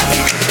clock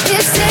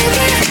is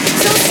ticking,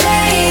 so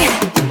stay.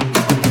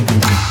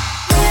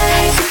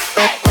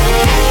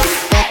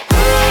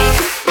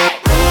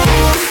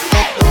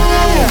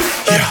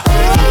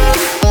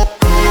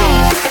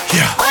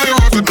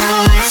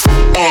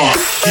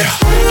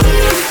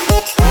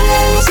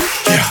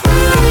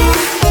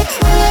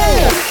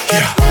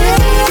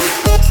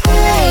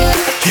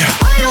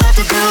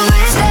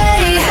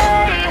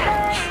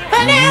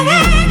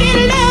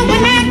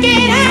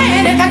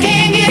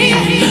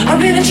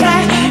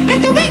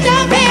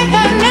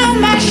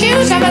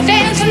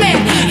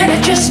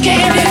 Just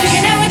can't do it.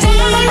 You know it's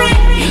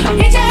alright,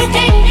 it's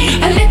okay.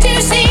 I live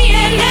to see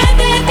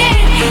another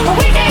day.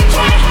 We can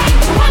try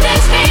to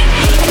understand.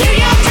 Do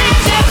your time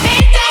to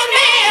make the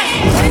man.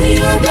 Whether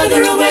you're a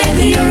brother or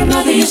whether you're a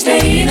mother, you're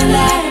staying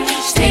alive,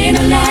 staying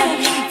alive.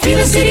 Feel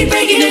the city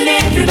breaking and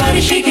everybody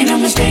shaking.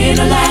 I'm staying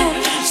alive,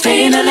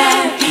 staying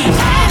alive.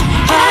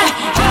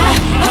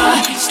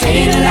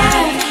 Staying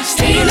alive,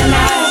 staying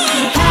alive.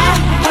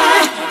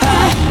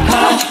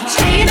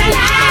 Staying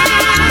alive.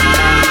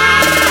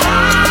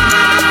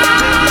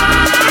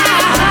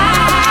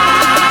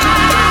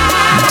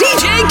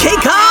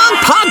 K-Con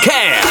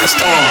Podcast.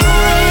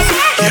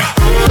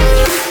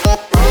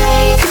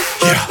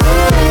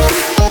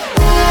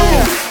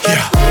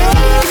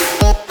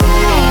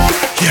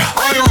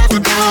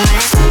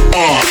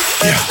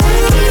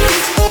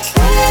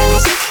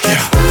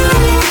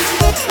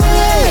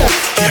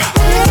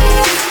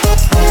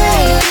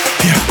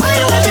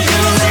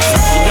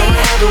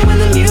 When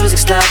the music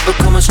stops, but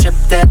come on, strip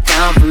that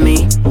down for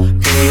me,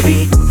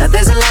 baby. Now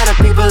there's a lot of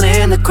people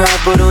in the crowd,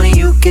 but only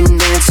you can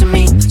dance to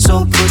me.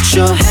 So put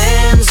your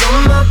hands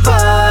on my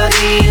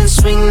body and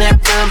swing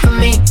that round for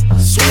me,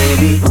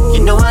 baby.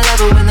 You know I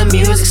love it when the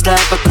music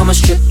stops, but come on,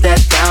 strip that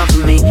down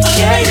for me.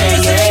 Yeah,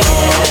 yeah, yeah,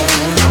 yeah.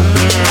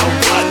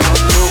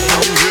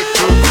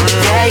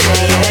 Yeah,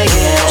 yeah, yeah,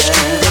 yeah.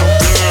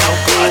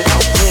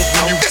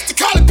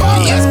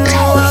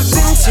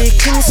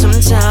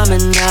 spent some time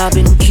and I've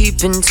been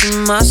keeping to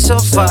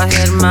myself. I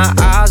had my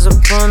eyes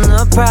upon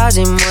the prize,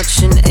 ain't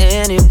watching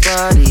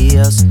anybody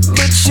else.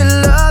 But your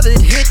love,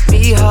 it hit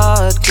me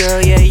hard,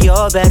 girl. Yeah,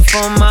 you're bad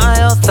for my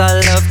health.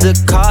 I love the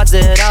cards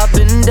that I've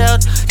been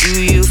dealt.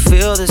 Do you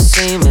feel the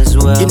same as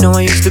well? You know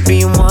I used to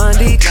be in one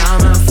deep, now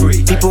I'm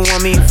free. People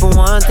want me for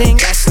one thing,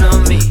 that's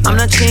not me. I'm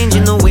not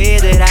changing the way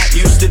that I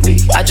used to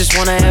be. I just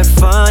wanna have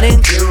fun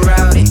and get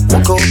rowdy.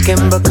 One Coke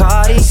and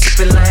Bacardi,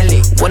 sipping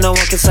lightly. When I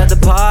walk inside the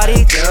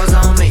party, girls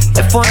on me.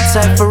 F1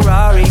 type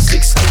Ferrari,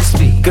 16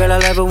 speed. Girl, I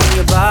love it when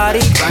your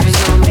body grinds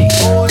on me.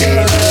 Oh, baby,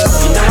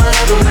 you know I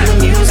love it when the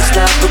music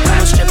stops, but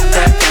come and strip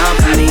that down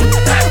for me,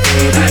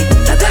 baby.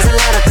 Now there's a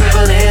lot of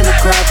people in the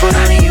crowd, but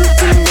only you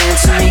can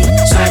dance to me.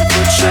 So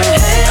put your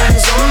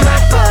hands on my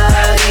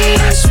body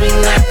and swing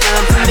that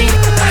down for me,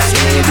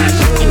 baby.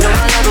 You know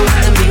I love it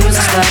when the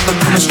music stops, but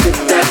come and strip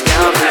that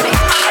down for me.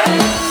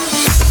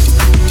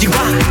 You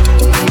rock.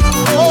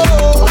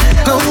 Oh,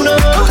 oh no,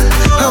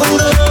 oh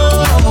no.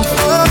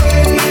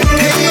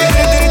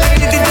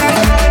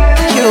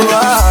 You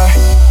are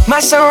my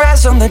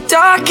sunrise on the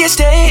darkest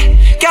day.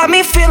 Got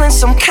me feeling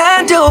some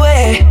kind of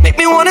way. Make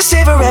me wanna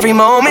savor every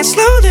moment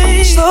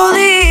slowly,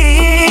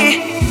 slowly.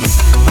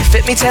 You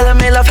fit me,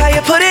 tailor-made, love how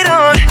you put it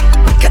on.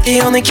 Got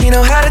the only key,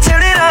 know how to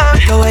turn it on.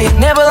 The way you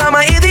never lie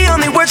my ear, the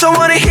only words I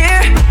wanna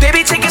hear.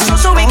 Baby, take it slow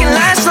so we can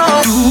last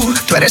long.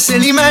 Tú eres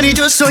el imán y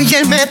yo soy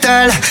el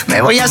metal.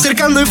 Me voy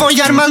acercando y voy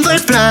armando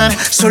el plan.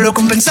 Solo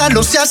con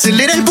pensarlo se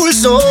acelera el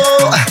pulso.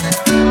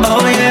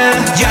 Oh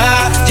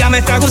yeah, ya me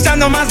está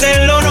gustando más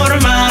de lo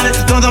normal.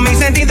 Todos mis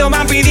sentidos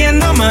van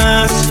pidiendo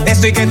más.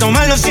 Esto hay que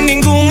tomarlo sin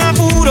ningún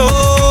apuro.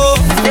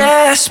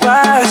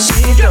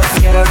 Despacito,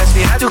 quiero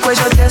respirar tu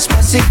cuello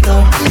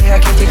despacito. Deja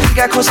que te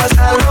diga cosas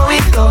al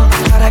oído,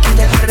 para que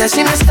te acuerdes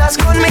si no estás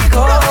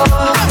conmigo.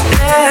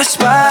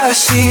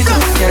 Despacito,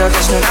 quiero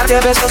desnudarte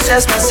a besos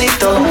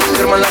despacito.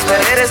 Firmo las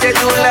paredes de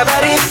tu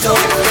laberinto,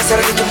 y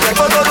hacer de tu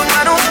cuerpo todo un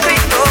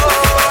manuscrito.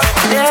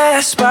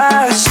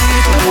 Despacito.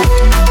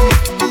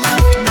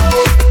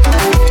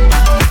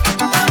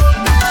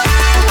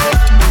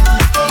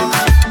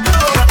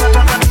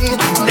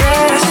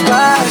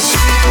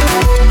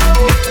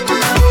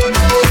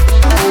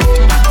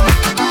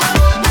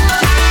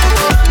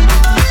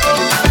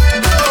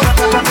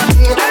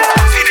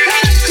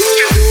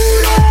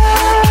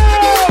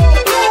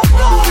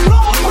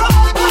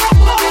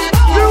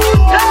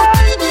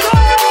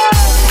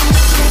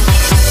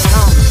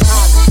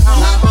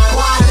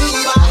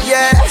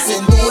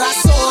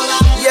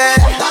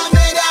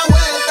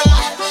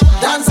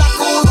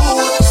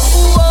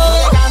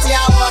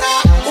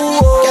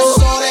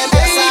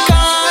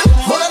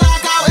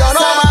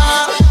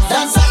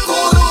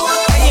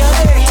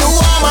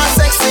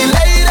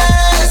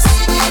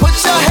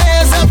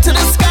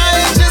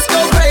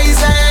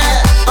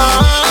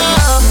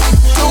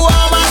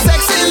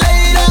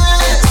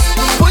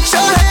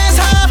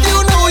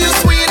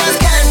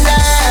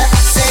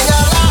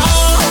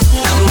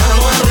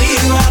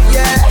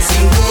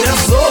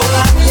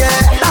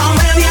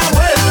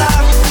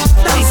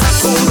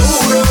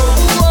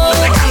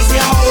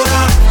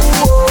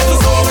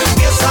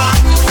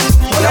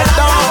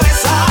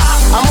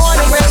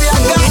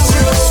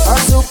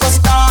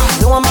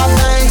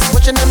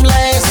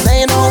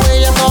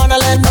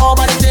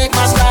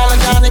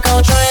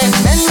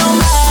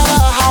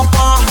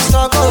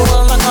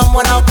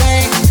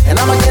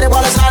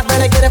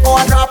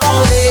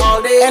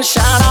 And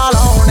shine all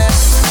on it.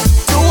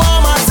 To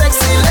all my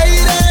sexy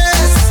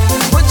ladies,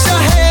 put your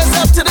hands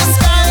up to the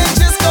sky and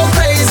just go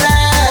crazy.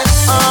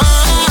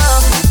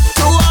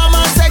 To all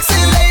my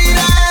sexy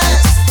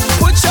ladies,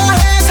 put your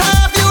hands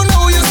high if you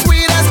know you're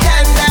sweet as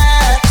candy.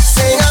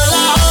 Sing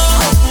along.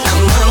 La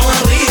mano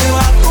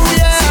arriba,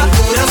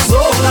 cintura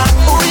sola,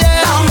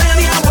 da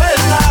media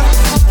vuelta,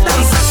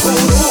 danza con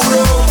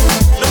duro,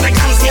 no te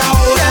canses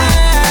ahora,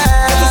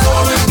 que tú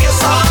solo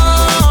empieza,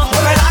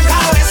 mueve la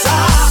cabeza.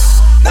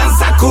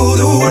 Danza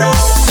kuduro,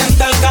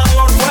 siente el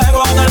calor,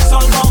 fuego del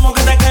sol como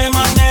que te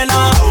quema,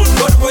 nena.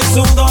 Cuerpo y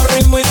sudor,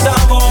 ritmo y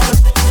sabor.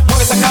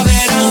 Mueve esa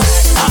cadera,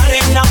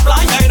 arena,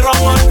 playa y ron,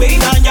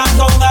 olvida ya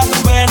toda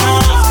tu pena.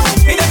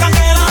 Y deja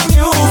que la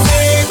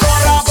music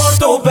corra por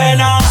tu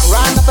pena.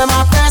 Round up in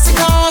my fancy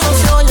cars, I'm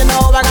sure you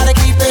know I gotta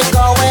keep it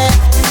going.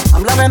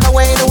 I'm loving the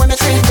way the women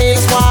treat me,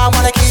 that's why I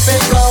wanna keep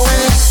it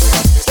going.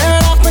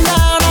 Staring up and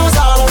down, I was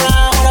all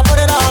around when I put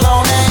it all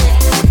on me.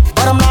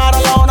 But I'm not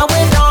alone, I'm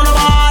with on the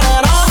water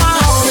and all my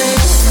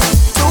homies.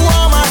 To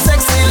all my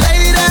sexy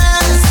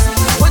ladies,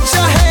 put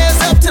your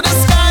hands up to the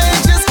sky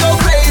and just go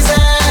crazy.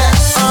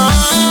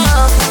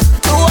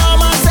 To all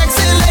my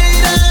sexy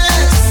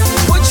ladies,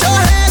 put your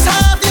hands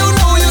high if you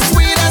know you're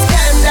sweet as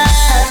candy.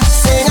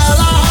 Sing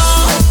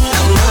along.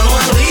 La mano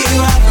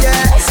arriba,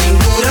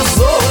 cintura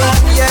sola,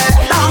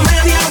 da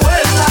media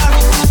vuelta,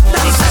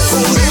 danza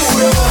con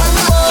duro,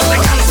 no te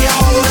canses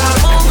ahora,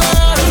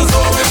 que tú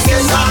solo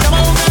empieza,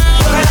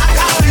 mueve la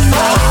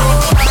cabeza.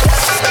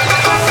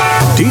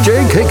 DJ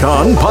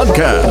K-Con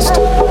Podcast.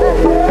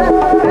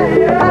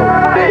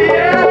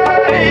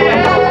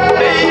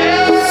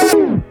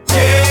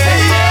 Yeah.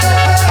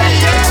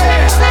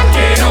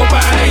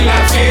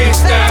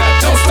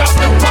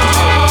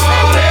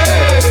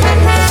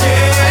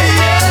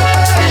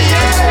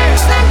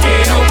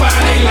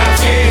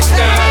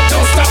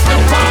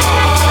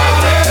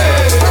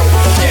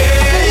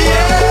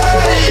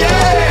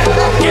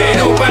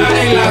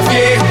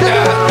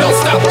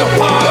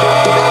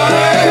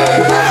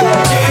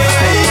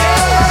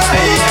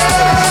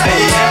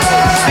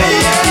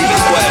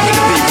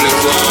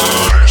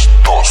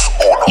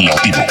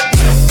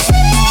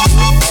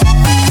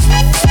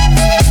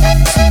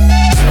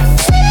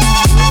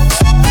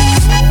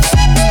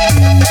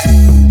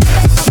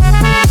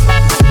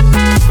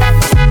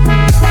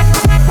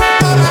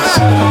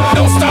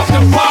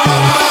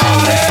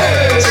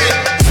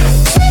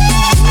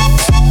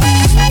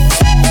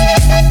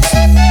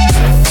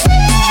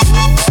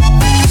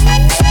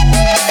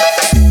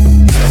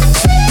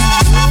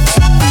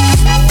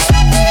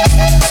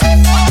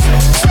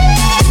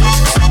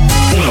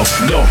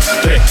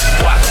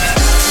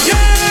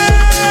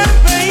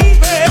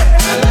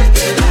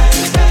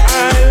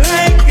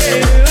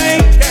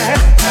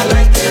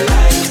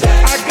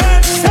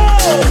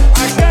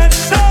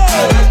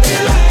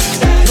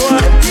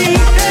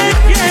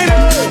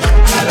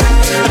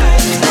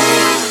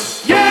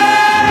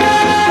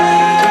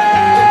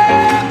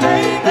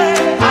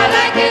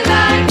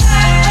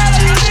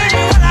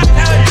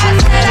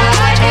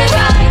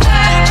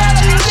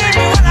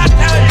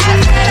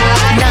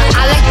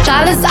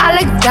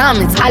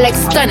 diamonds, I like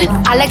stunning,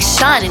 I like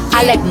shining,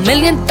 I like $1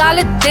 million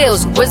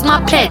deals. Where's my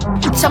pen?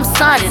 Bitch, I'm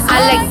signing. I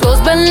like those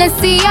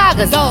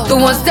Balenciagas, the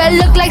ones that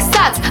look like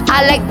socks.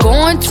 I like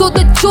going to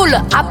the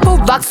Tula, I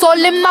put rocks all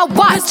in my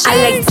watch. I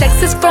like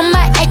texts from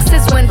my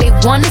exes when they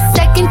want a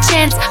second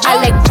chance. I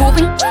like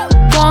proving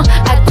wrong,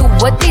 I do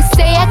what they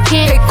say I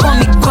can't. They call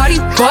me Cardi,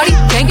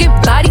 banging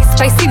body,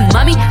 spicy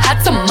mommy,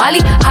 hot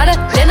tamale, hotter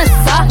than a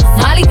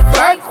Somali.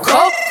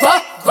 Virgo,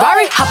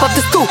 Ferrari, hop up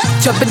the stoop,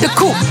 jump in the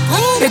coupe,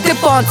 big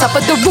dip on top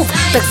of the roof,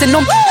 flexing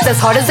on as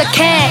hard as I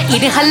can,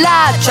 eating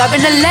halal,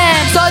 driving a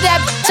lamb. So that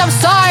bitch, I'm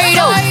sorry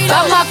though,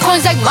 got my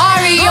coins like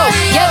Mario.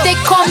 Yeah, they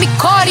call me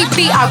Cardi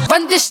B, I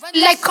run this shit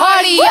like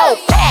cardio.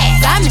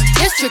 Diamond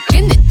District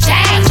in the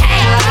chain.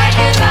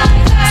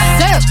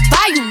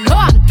 Certified, you know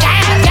I'm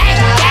gang.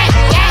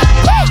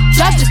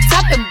 Drop the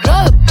top and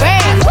blow the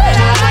brand.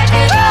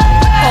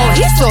 Oh,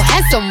 he's so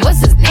handsome,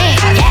 what's his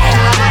name?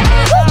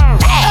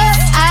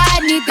 I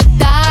need the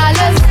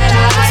dollars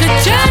to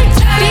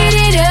beat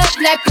it up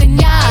like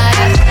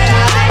piñata.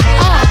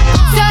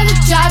 Tell the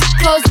job to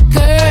close the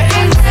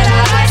curtains.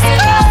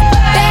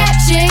 That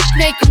chick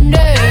make him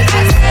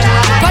nervous.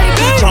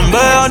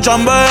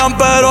 Chambean,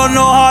 pero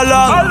no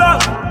jalan.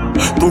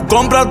 Tú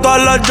compras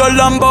todas las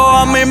Jordan,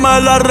 a mí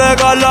me las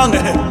regalan.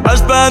 I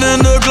spend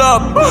in the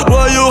club,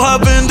 what you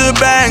have in the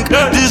bank.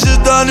 This is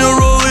the new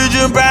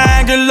religion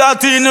bank, el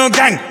Latino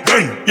gang.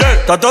 Yeah.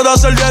 Está toda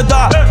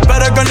servieta,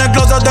 pero es que en el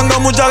closet tengo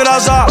mucha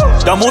grasa.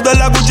 Ya mudé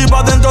la Gucci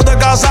pa' dentro de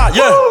casa,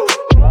 yeah.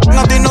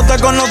 A ti no te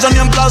conocen ni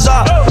en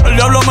plaza. El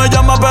diablo me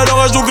llama,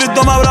 pero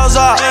Jesucristo me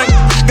abraza.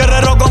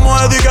 Guerrero como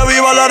Eddie, que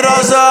viva la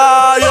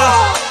raza, yeah.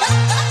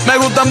 Me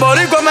gustan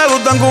boricua, me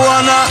gustan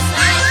cubana.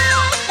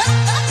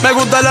 Me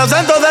gusta el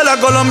acento de la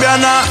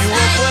colombiana.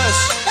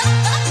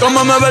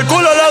 Como me ve el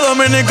culo la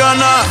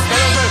dominicana.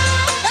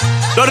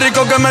 Lo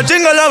rico que me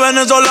chinga la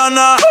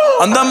venezolana.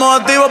 Andamos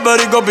activos,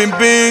 perico, pim,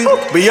 pim.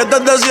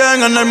 Billetes de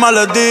 100 en el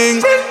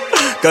maletín.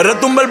 Que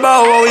retumbe el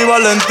bajo, Bobby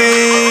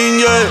Valentín,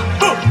 yeah.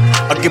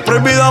 Aquí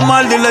prohibido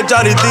amar, dile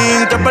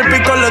charitín. Que per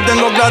pico le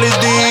tengo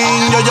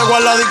claritín. Yo llego a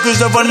la disco y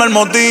se forma el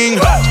motín.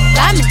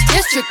 Diamond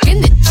District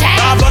in the chain.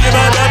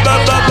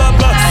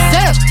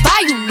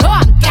 Certified, you know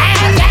I'm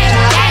gang.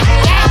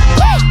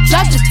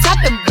 Drop the top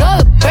and blow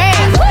the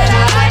brand.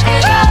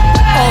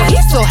 Oh,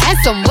 he's so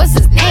handsome, what's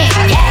his name?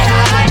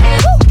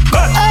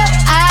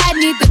 I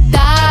need the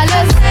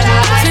dollars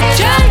to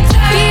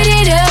beat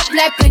it up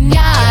like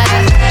piñata.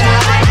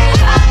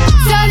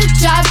 Tell the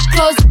job to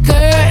close the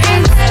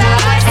curtains.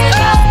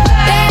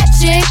 That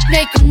chick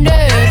make him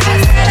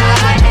nervous.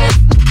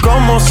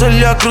 Como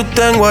Celia Cruz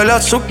tengo el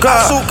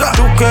azúcar.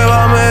 Tú que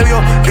va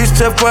medio y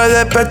se fue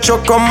de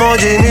pecho como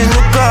Ginny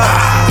Luca.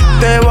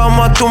 Te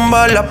vamos a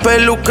tumbar la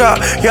peluca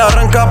y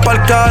arranca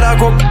pa'l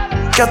carajo,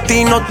 que a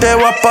ti no te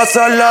va a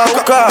pasar la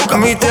boca.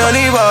 Mi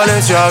tele y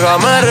Valenciaga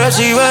me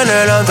reciben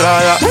en la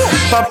entrada.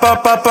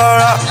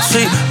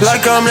 Sí,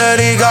 like I'm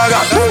Lady Gaga.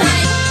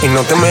 Y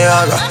no te me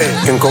hagas,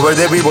 que en cover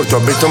de Billboard tú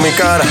has visto mi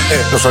cara.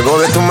 No salgo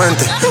de tu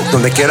mente,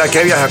 donde quiera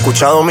que viajes, he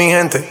escuchado mi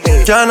gente.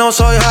 Ya no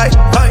soy high,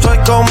 soy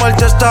como el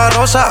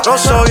Testarossa.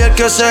 Soy el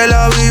que se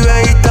la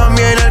vive y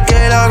también el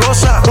que la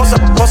goza. Cosa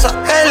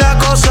es la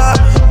cosa,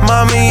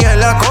 mami es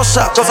la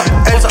cosa.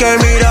 El que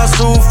mira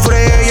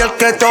sufre y el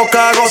que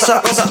toca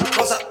goza.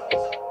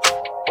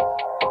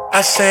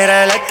 I said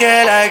I like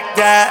it like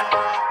that.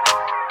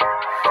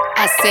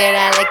 I said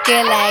I like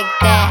it like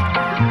that.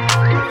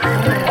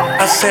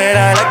 I said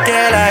I like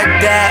it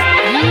like that.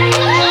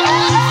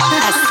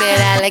 I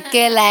said I like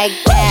it like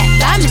that.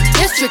 Diamond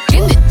District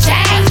in the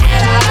chain.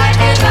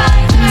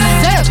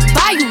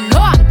 Certified, you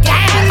know I'm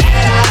gang.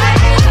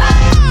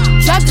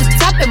 Drop the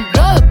top and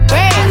blow the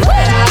brand.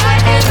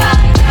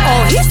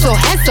 Oh, he's so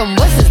handsome,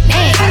 what's his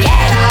name?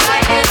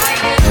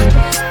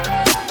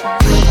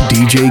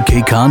 DJ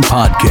K-Con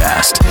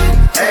Podcast.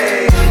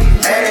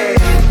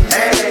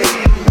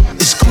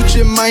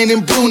 Mine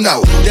and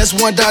Bruno, that's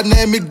one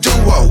dynamic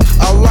duo.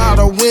 A lot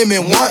of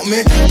women want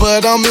me,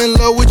 but I'm in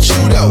love with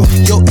you though.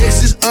 Your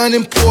ex is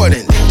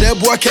unimportant, that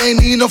boy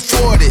can't even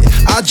afford it.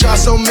 I drive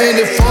so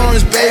many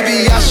foreigns,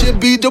 baby, I should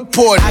be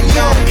deported. I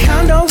got a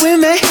condo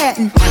in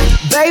Manhattan,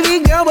 baby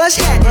girl, what's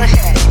happening?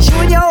 You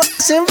and your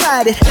ass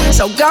invited,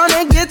 so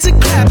gonna get to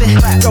clapping.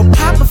 Go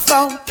pop it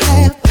for a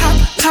plan,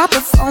 pop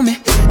it for me.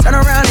 Turn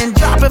around and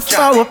drop it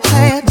for a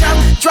plan,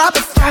 drop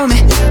it for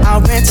me. I'll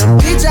rent a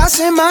beach house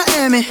in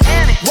Miami.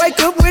 Wake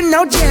up with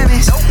no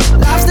jammies.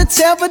 Lobster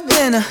tail for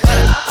dinner.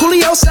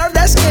 Julio served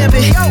that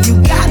scampi.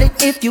 You got it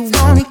if you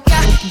want it.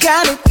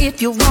 Got it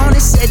if you want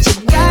it. Said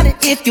you got it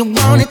if you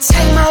want it.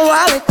 Take my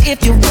wallet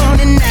if you want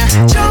it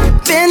now.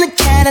 Jump in the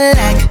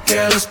Cadillac.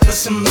 Girl, let's put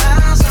some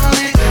miles on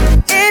it.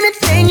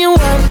 Anything you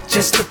want,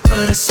 just to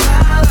put a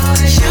smile on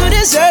it. You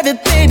deserve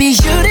it, baby.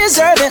 You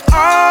deserve it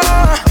all.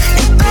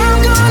 And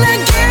I'm gonna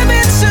give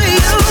it to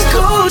you.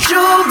 Gold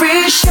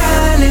jewelry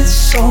shining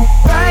so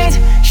bright.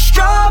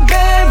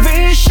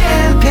 Strawberry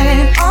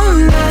champagne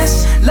on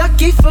us.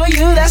 Lucky for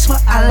you, that's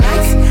what I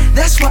like.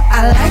 That's what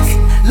I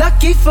like.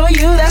 Lucky for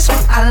you, that's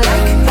what I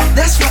like.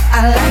 That's what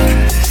I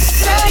like.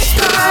 Sex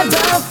by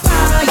the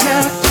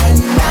fire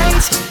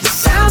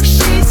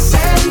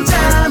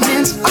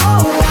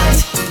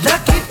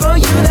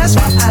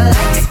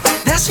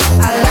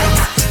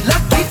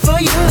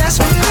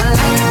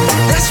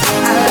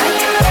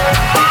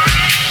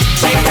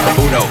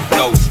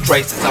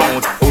traces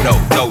on Udo,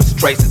 those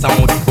traces on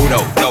Udo,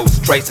 those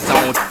traces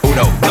on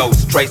Udo,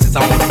 those traces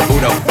on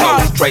Udo,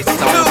 those traces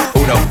on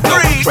Udo,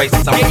 those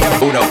traces on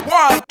Udo,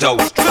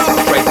 those traces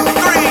on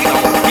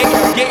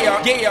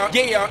yeah,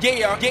 yeah,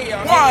 yeah, yeah,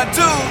 yeah. 1,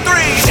 2, 3.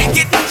 Shake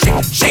it, shake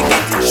it, shake it,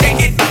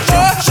 shake it,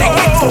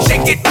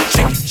 shake it,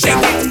 shake it, shake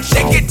it,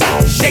 shake it,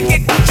 shake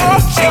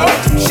it,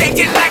 shake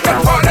it like a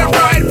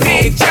Polaroid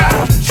picture.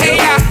 Hey,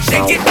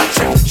 shake it,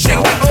 shake it, shake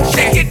it,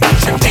 shake it,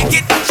 shake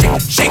it,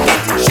 shake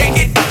it, shake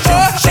it,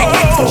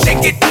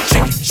 shake it, shake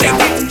it,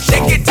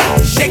 shake it,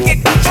 shake it, shake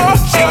it,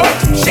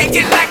 shake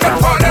it like a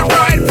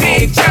Polaroid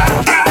picture.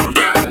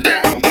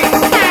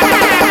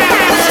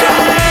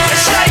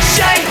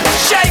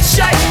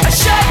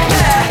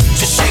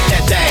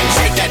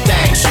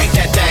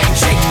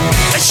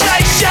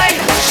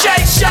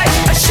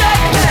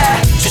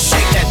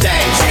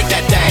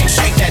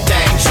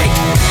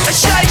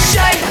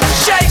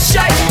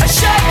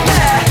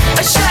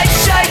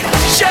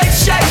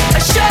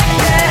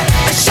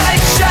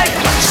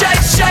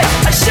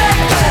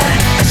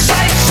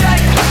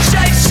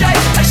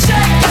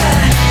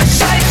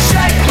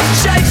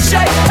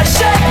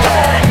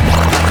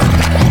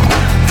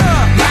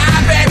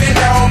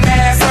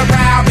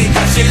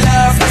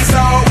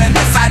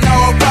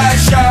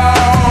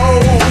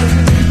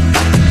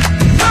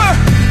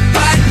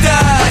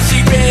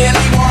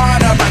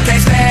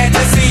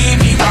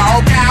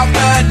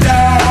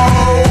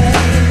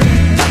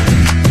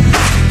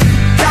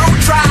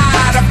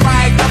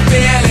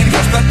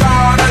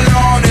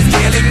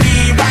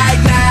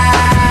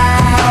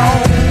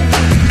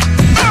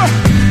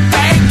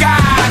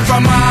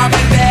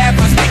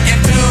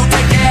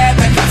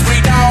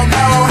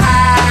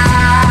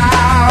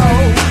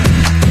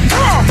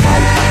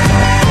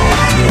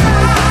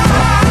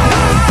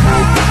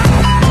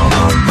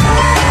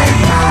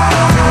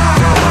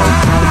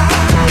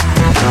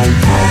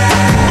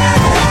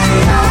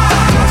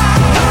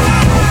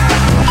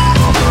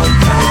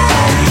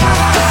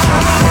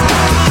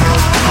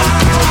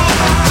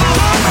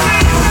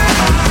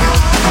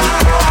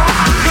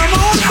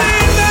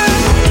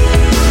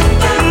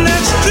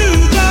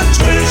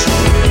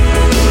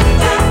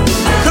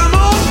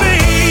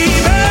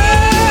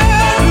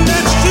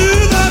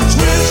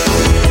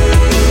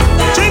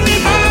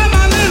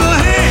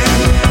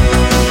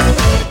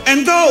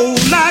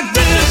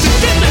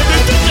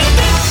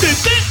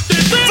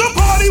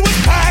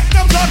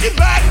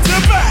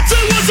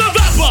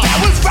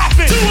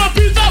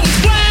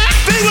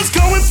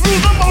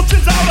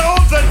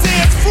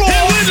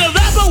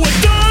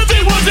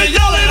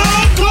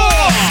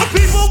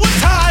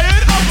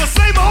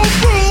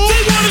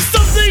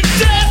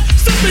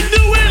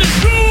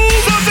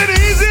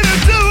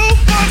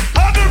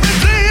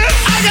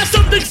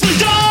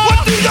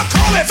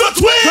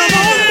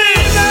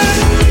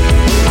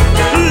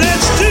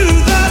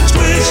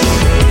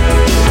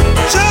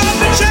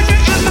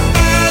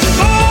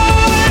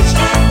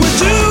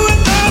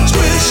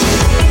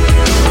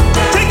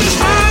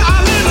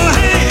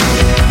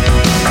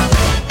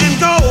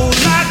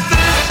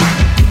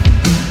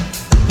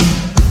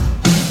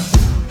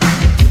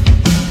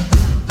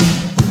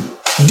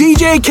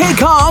 DJ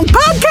K-Kong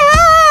Podcast!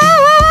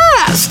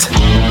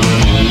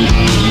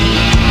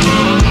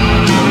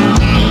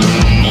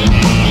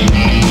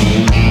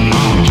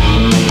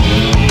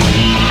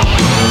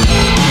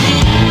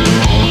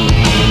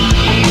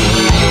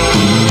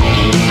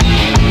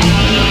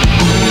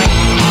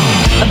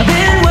 I've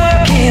been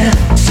working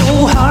so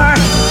hard,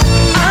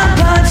 I'm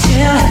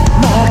punching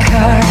my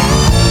card.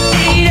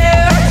 8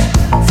 hours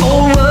for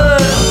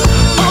what?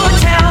 Oh,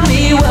 tell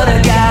me what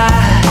I got.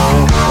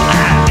 I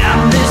got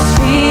this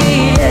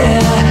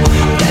feeling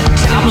that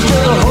time's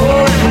still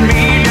holding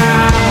me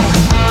down.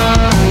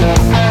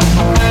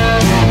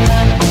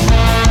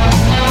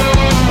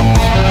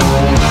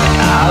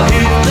 I'll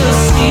hit the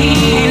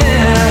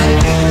ceiling,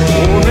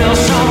 or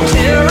else I'll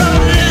tear up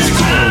this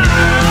crowd.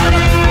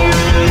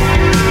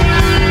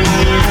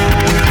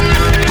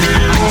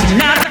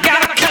 Tonight I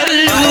gotta cut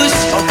loose,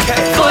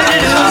 foot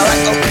loose.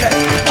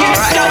 Get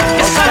stuck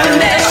in some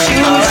their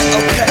shoes.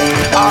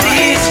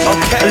 Please,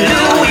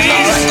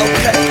 Louise,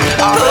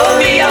 pull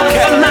me up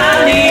from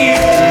my knees.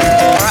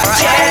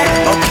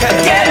 Jack,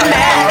 get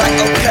mad.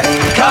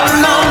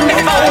 Come on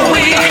before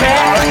we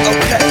crack.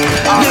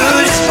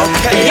 Lose,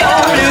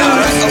 you're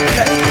loose.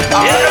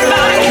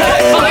 Everybody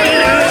cut foot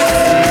loose.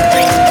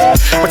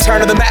 Return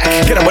to the Mac,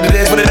 get up what it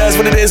is, what it does,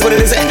 what it is, what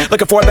it isn't.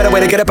 Looking for a better way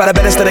to get up out of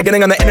bed instead of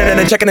getting on the internet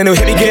and checking a new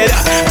hit me get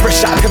up.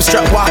 First shot, come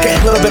strut walking,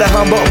 a little bit of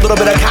humble, a little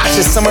bit of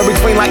cautious, somewhere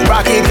between like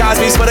Rocky and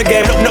Cosby's for the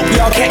game. Nope,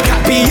 y'all can't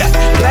copy yet.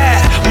 Glad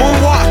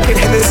moonwalking,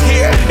 and this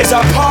here is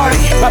our party.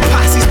 My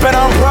posse's been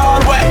on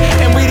Broadway,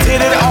 and we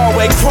did it all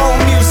way. Chrome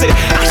music,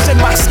 I shed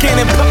my skin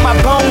and put my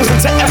bones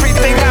into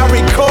everything I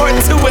record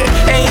to it,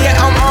 and yet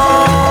I'm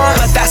on.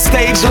 Let that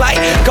stage light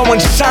go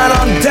and shine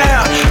on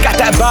down. Got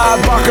that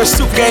Bob Barker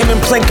suit game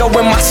and Plinko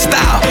in my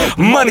style.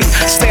 Money,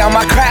 stay on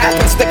my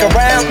craft and stick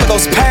around for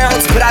those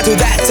pounds, but I do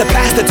that to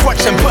pass the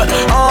torch and put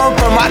on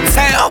for my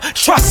town.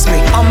 Trust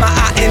me, on my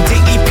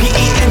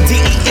INDEPENDENT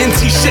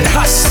MDENT shit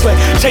hustling.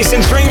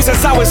 Chasing dreams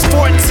since I was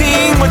 14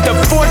 with the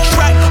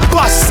 4-track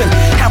bustin'.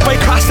 Halfway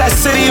across that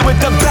city with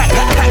the back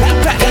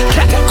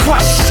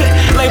crush shit.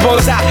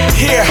 Labels out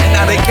here,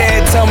 now they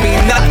can't tell me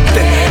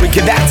nothing. We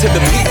give that to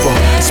the people,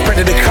 spread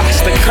it across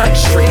the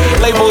country.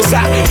 Labels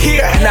out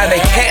here, now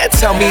they can't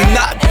tell me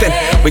nothing.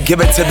 We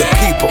give it to the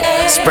people,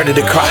 spread it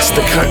across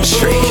the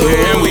country.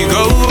 Here we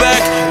go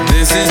back,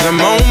 this is the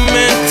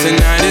moment.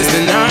 Tonight is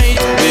the night,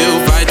 we'll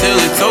fight till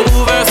it's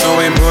over. So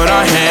we put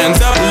our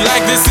hands up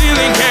like the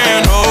ceiling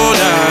can't hold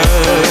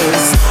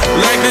us.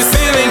 Like the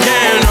ceiling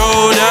can't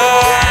hold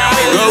us.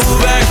 We go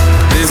back,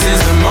 this is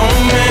the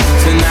moment.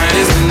 Tonight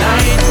is the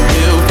night,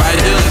 we'll fight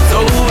till it's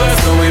over.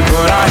 So we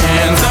put our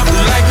hands up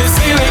like the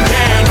ceiling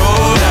can't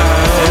hold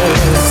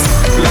us.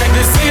 Like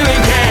the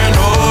ceiling can't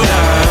hold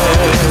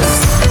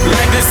us.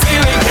 Like the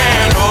ceiling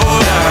can't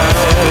hold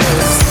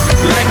us.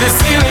 Like the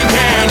ceiling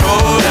can't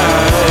hold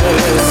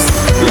us.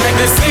 Like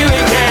the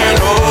ceiling can't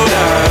hold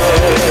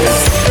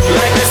us.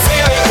 Like the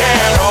ceiling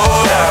can't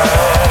hold us.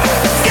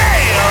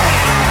 Yeah!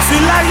 See,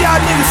 a lot of y'all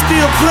niggas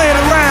still playing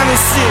around and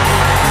shit.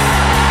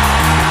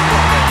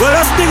 But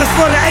us niggas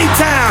from the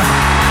A-Town,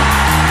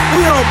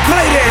 we don't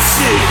play that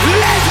shit.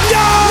 Let's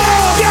go!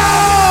 Let's go!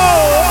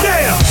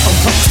 Yeah!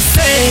 What you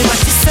say? What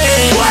you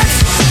say? What?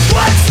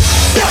 What?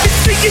 Let me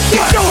see you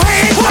get your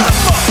hands up.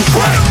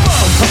 What?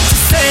 What you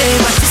say?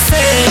 What you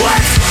say?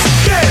 What?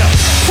 Yeah!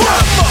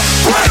 What?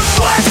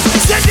 What?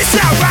 Check this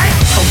out, right?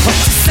 What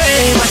you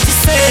say? What you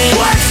say?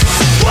 What?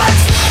 What?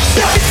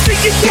 Let me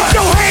see you get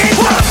your hands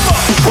up.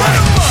 What?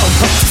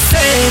 What you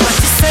say? What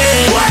you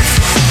say? What?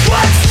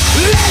 What?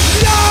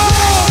 Let's go!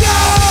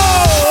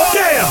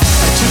 Yeah!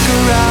 I took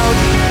her out.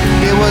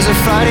 It was a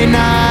Friday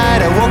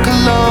night. I woke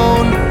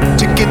alone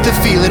to get the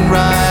feeling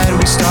right.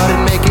 We started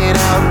making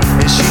out,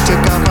 and she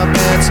took off my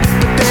pants.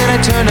 But then I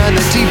turned on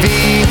the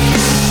TV,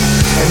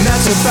 and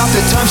that's about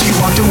the time she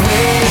walked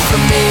away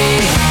from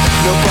me.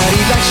 Nobody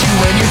likes you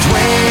when you're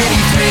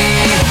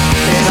 23,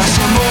 and I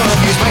still more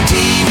abuse my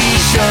TV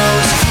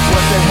shows.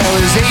 What the hell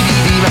is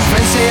ADD? My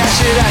friends say I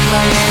should act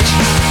my age.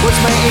 What's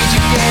my age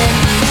again?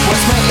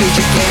 What's my age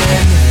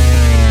again?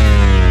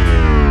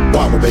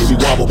 Wobble baby,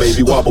 wobble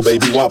baby, wobble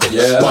baby, wobble.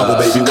 Yeah. Wobble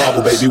baby,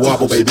 wobble baby,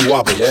 wobble baby,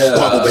 wobble. Yeah.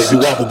 Wobble baby,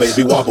 wobble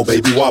baby, wobble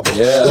baby, wobble.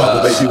 Yeah.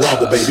 Wobble baby,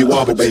 wobble baby,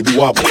 wobble baby,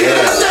 wobble. Get in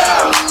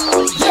now,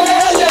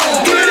 yeah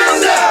yeah. Get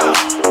in now,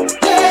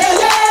 yeah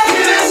yeah.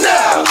 Get in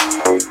now,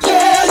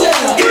 yeah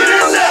yeah. Get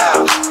in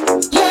now,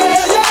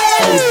 yeah yeah.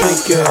 Hey big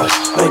girl,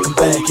 make 'em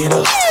back it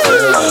up.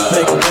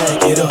 Make 'em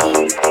back it up.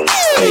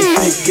 Hey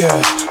big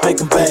girl, make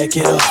 'em back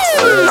it up.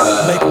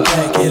 Make 'em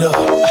back it up.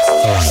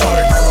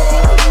 Sorry,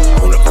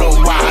 on the floor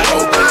wide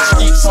open.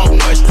 Eat so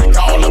much, drink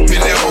all up in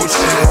the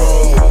ocean.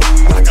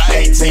 Like a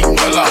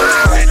 18-wheeler.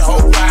 That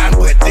whole fine,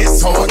 but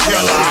this whole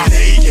killer.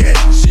 Naked,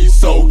 she's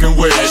soaking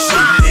wet. She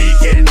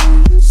naked,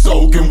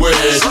 soaking wet.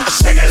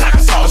 Shake it like a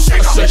salt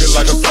shaker. Shake it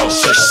like a salt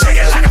shaker. Shake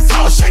it like a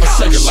salt shaker.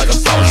 Shake it like a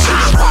salt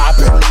shaker.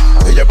 Poppin'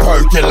 till you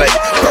percolate.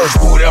 First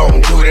boot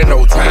on, do it,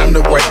 no time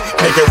to wait.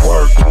 Make it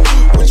work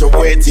with your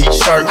wet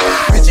t-shirt.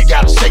 Bitch, you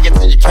gotta shake it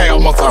till your calf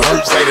muscle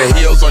hurt. Say the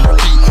heels on your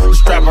feet, the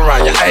strap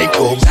around your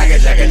ankle.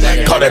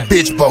 Call that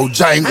bitch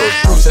Bojangles.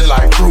 Juice it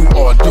like fruit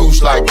or a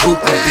douche like Goop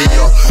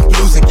Deal.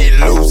 Loose and get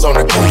loose on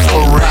the goose for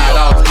real. Ride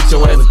off, get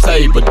your ass a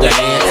table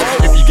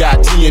dance. If you got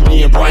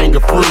TND and bring a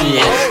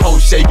friend. Oh,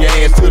 shake your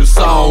ass to the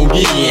song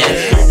in.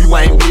 If you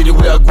ain't with it,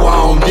 well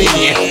grown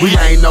then. We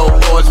ain't no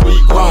boys, we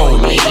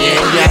grown then.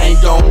 You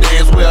ain't gon'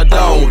 dance, well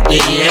don't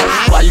then.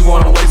 Why you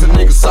wanna waste a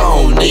nigga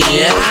song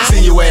then?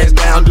 See your ass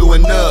down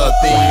doing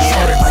nothing.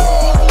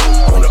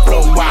 On the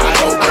floor wide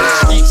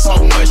open. Eat so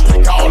much,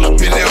 drink all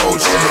up in the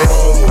ocean.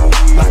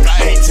 Like a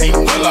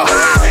 18-wheeler.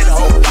 That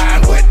whole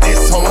fine, but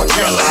this whole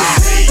killer.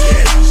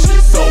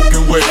 She's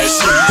soaking wet.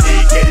 She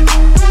naked,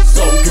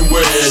 soaking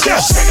wet.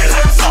 Shake it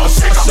like a salt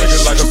shaker. Shake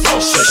it like a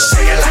salt shaker.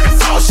 Shake it like a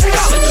salt shaker.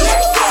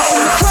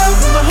 Club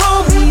with my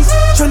homies,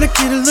 tryna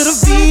get a little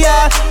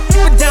VI.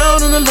 Keep it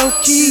down on the low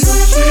key.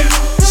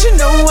 You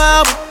know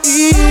how it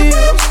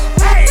feels.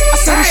 I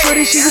saw the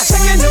shorty, she was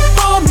checking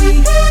up on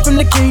me. From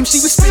the game, she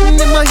was spitting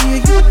in my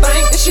ear. You would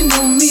think that she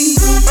knew me.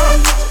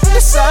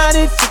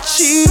 Decided to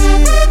cheat.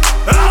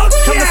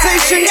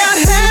 Conversation got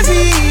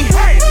heavy.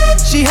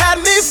 She had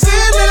me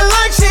feeling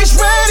like she's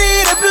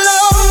ready to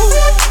blow.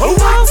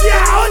 Watch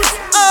out!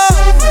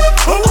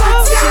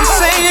 She's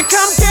saying,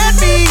 come get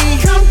me.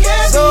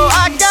 So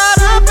I got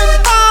up and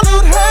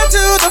followed her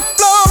to the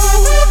floor.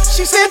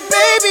 She said,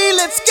 baby,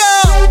 let's go.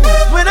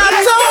 When I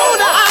told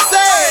her, I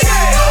said,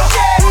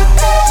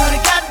 shorty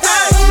got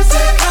down, she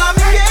said, come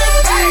and get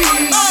me.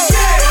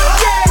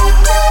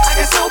 I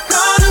got so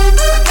caught up,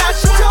 now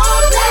she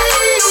told me.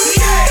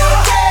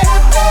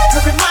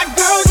 Look at my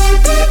girl, she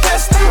be the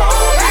best of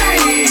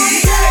me.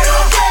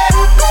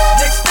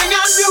 Next thing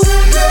I knew,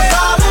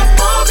 all up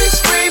on me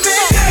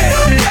screaming.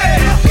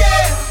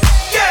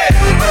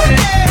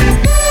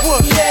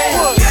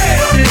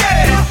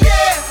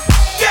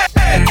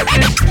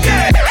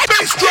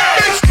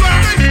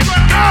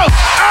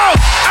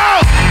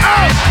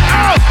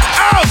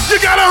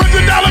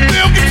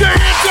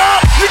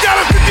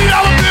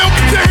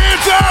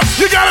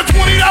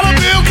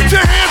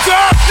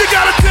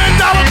 got a $10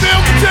 bill,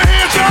 get your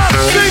hands up.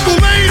 Single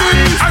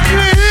ladies, I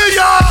can't hear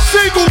y'all.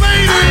 Single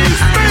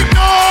ladies, make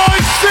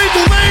noise.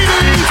 Single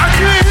ladies, I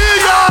can't hear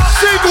y'all.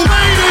 Single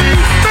ladies,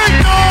 make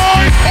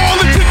noise. All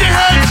the chicken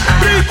heads,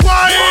 be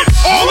quiet.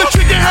 All the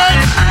chicken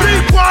heads,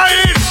 be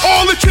quiet.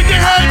 All the chicken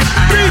heads,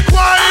 be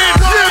quiet.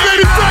 Yeah,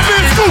 baby, stop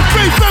in school,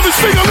 face 7,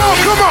 sing along,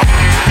 come on.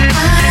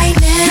 I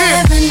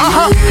never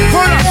knew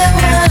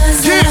there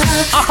was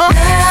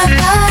love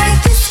like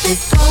this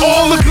before.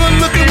 All the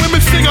good-looking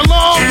women sing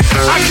along.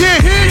 I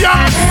can't hear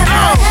y'all.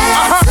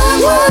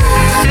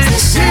 Someone to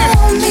show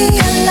me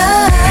a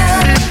love.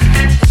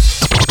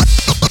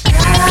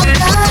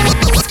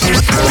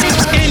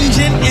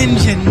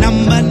 Engine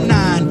number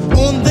 9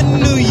 on the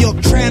New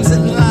York Transit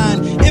line.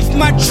 If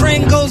my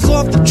train goes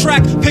off the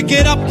track, pick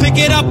it up, pick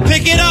it up,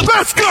 pick it up.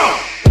 Let's go.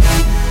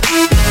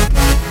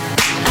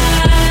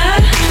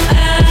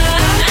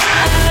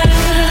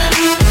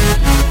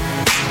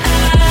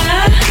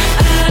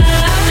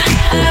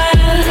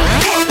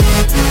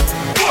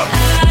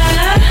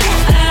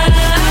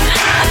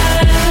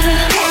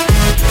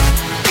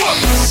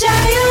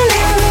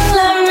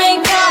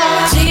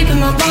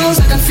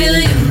 Feel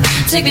you.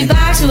 Take me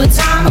back to a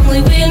time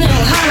only we knew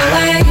how to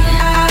wait.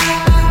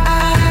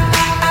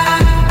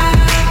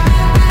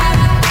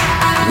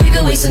 We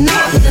could waste a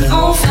night with an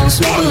old film,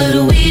 smoke a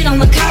little weed on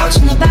the couch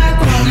in the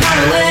background, how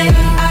to wait.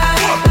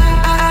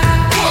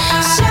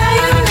 Say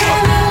you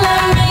never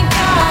let me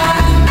go.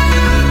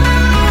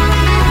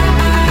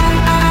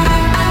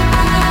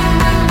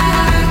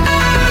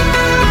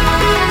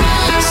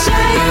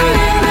 Say you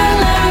never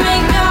let me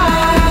go.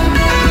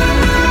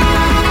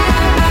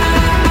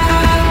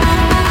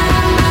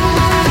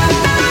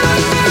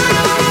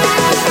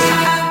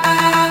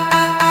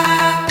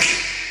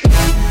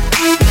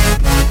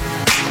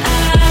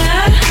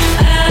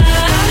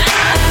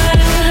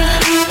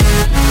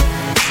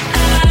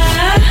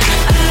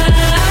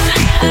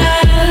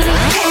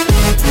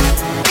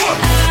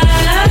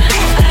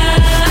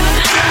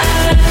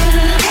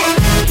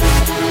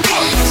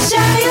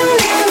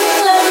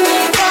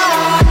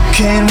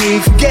 Can we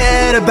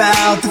forget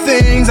about the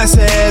things I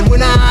said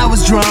when I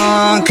was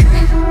drunk?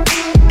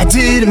 I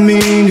didn't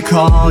mean to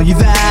call you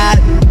that.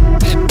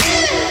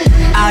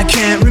 I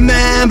can't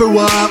remember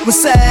what was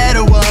said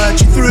or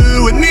what you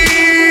threw at me.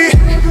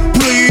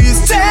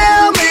 Please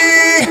tell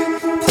me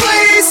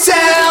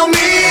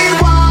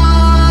why.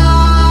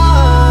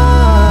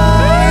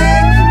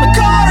 My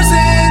car's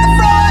in the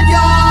front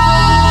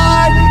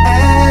yard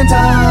and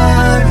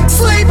I'm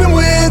sleeping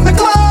with my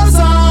clothes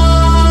on.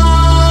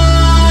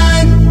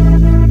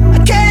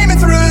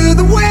 Through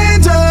the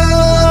window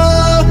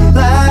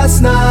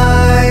last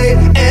night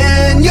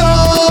and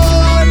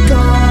you're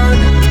gone,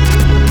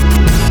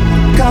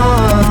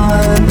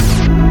 gone,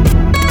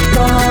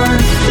 gone,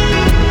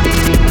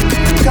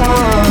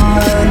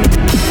 gone,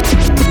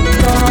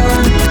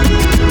 gone,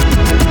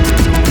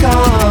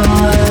 gone,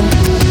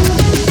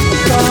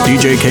 gone.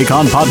 DJ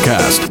K-Con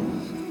Podcast.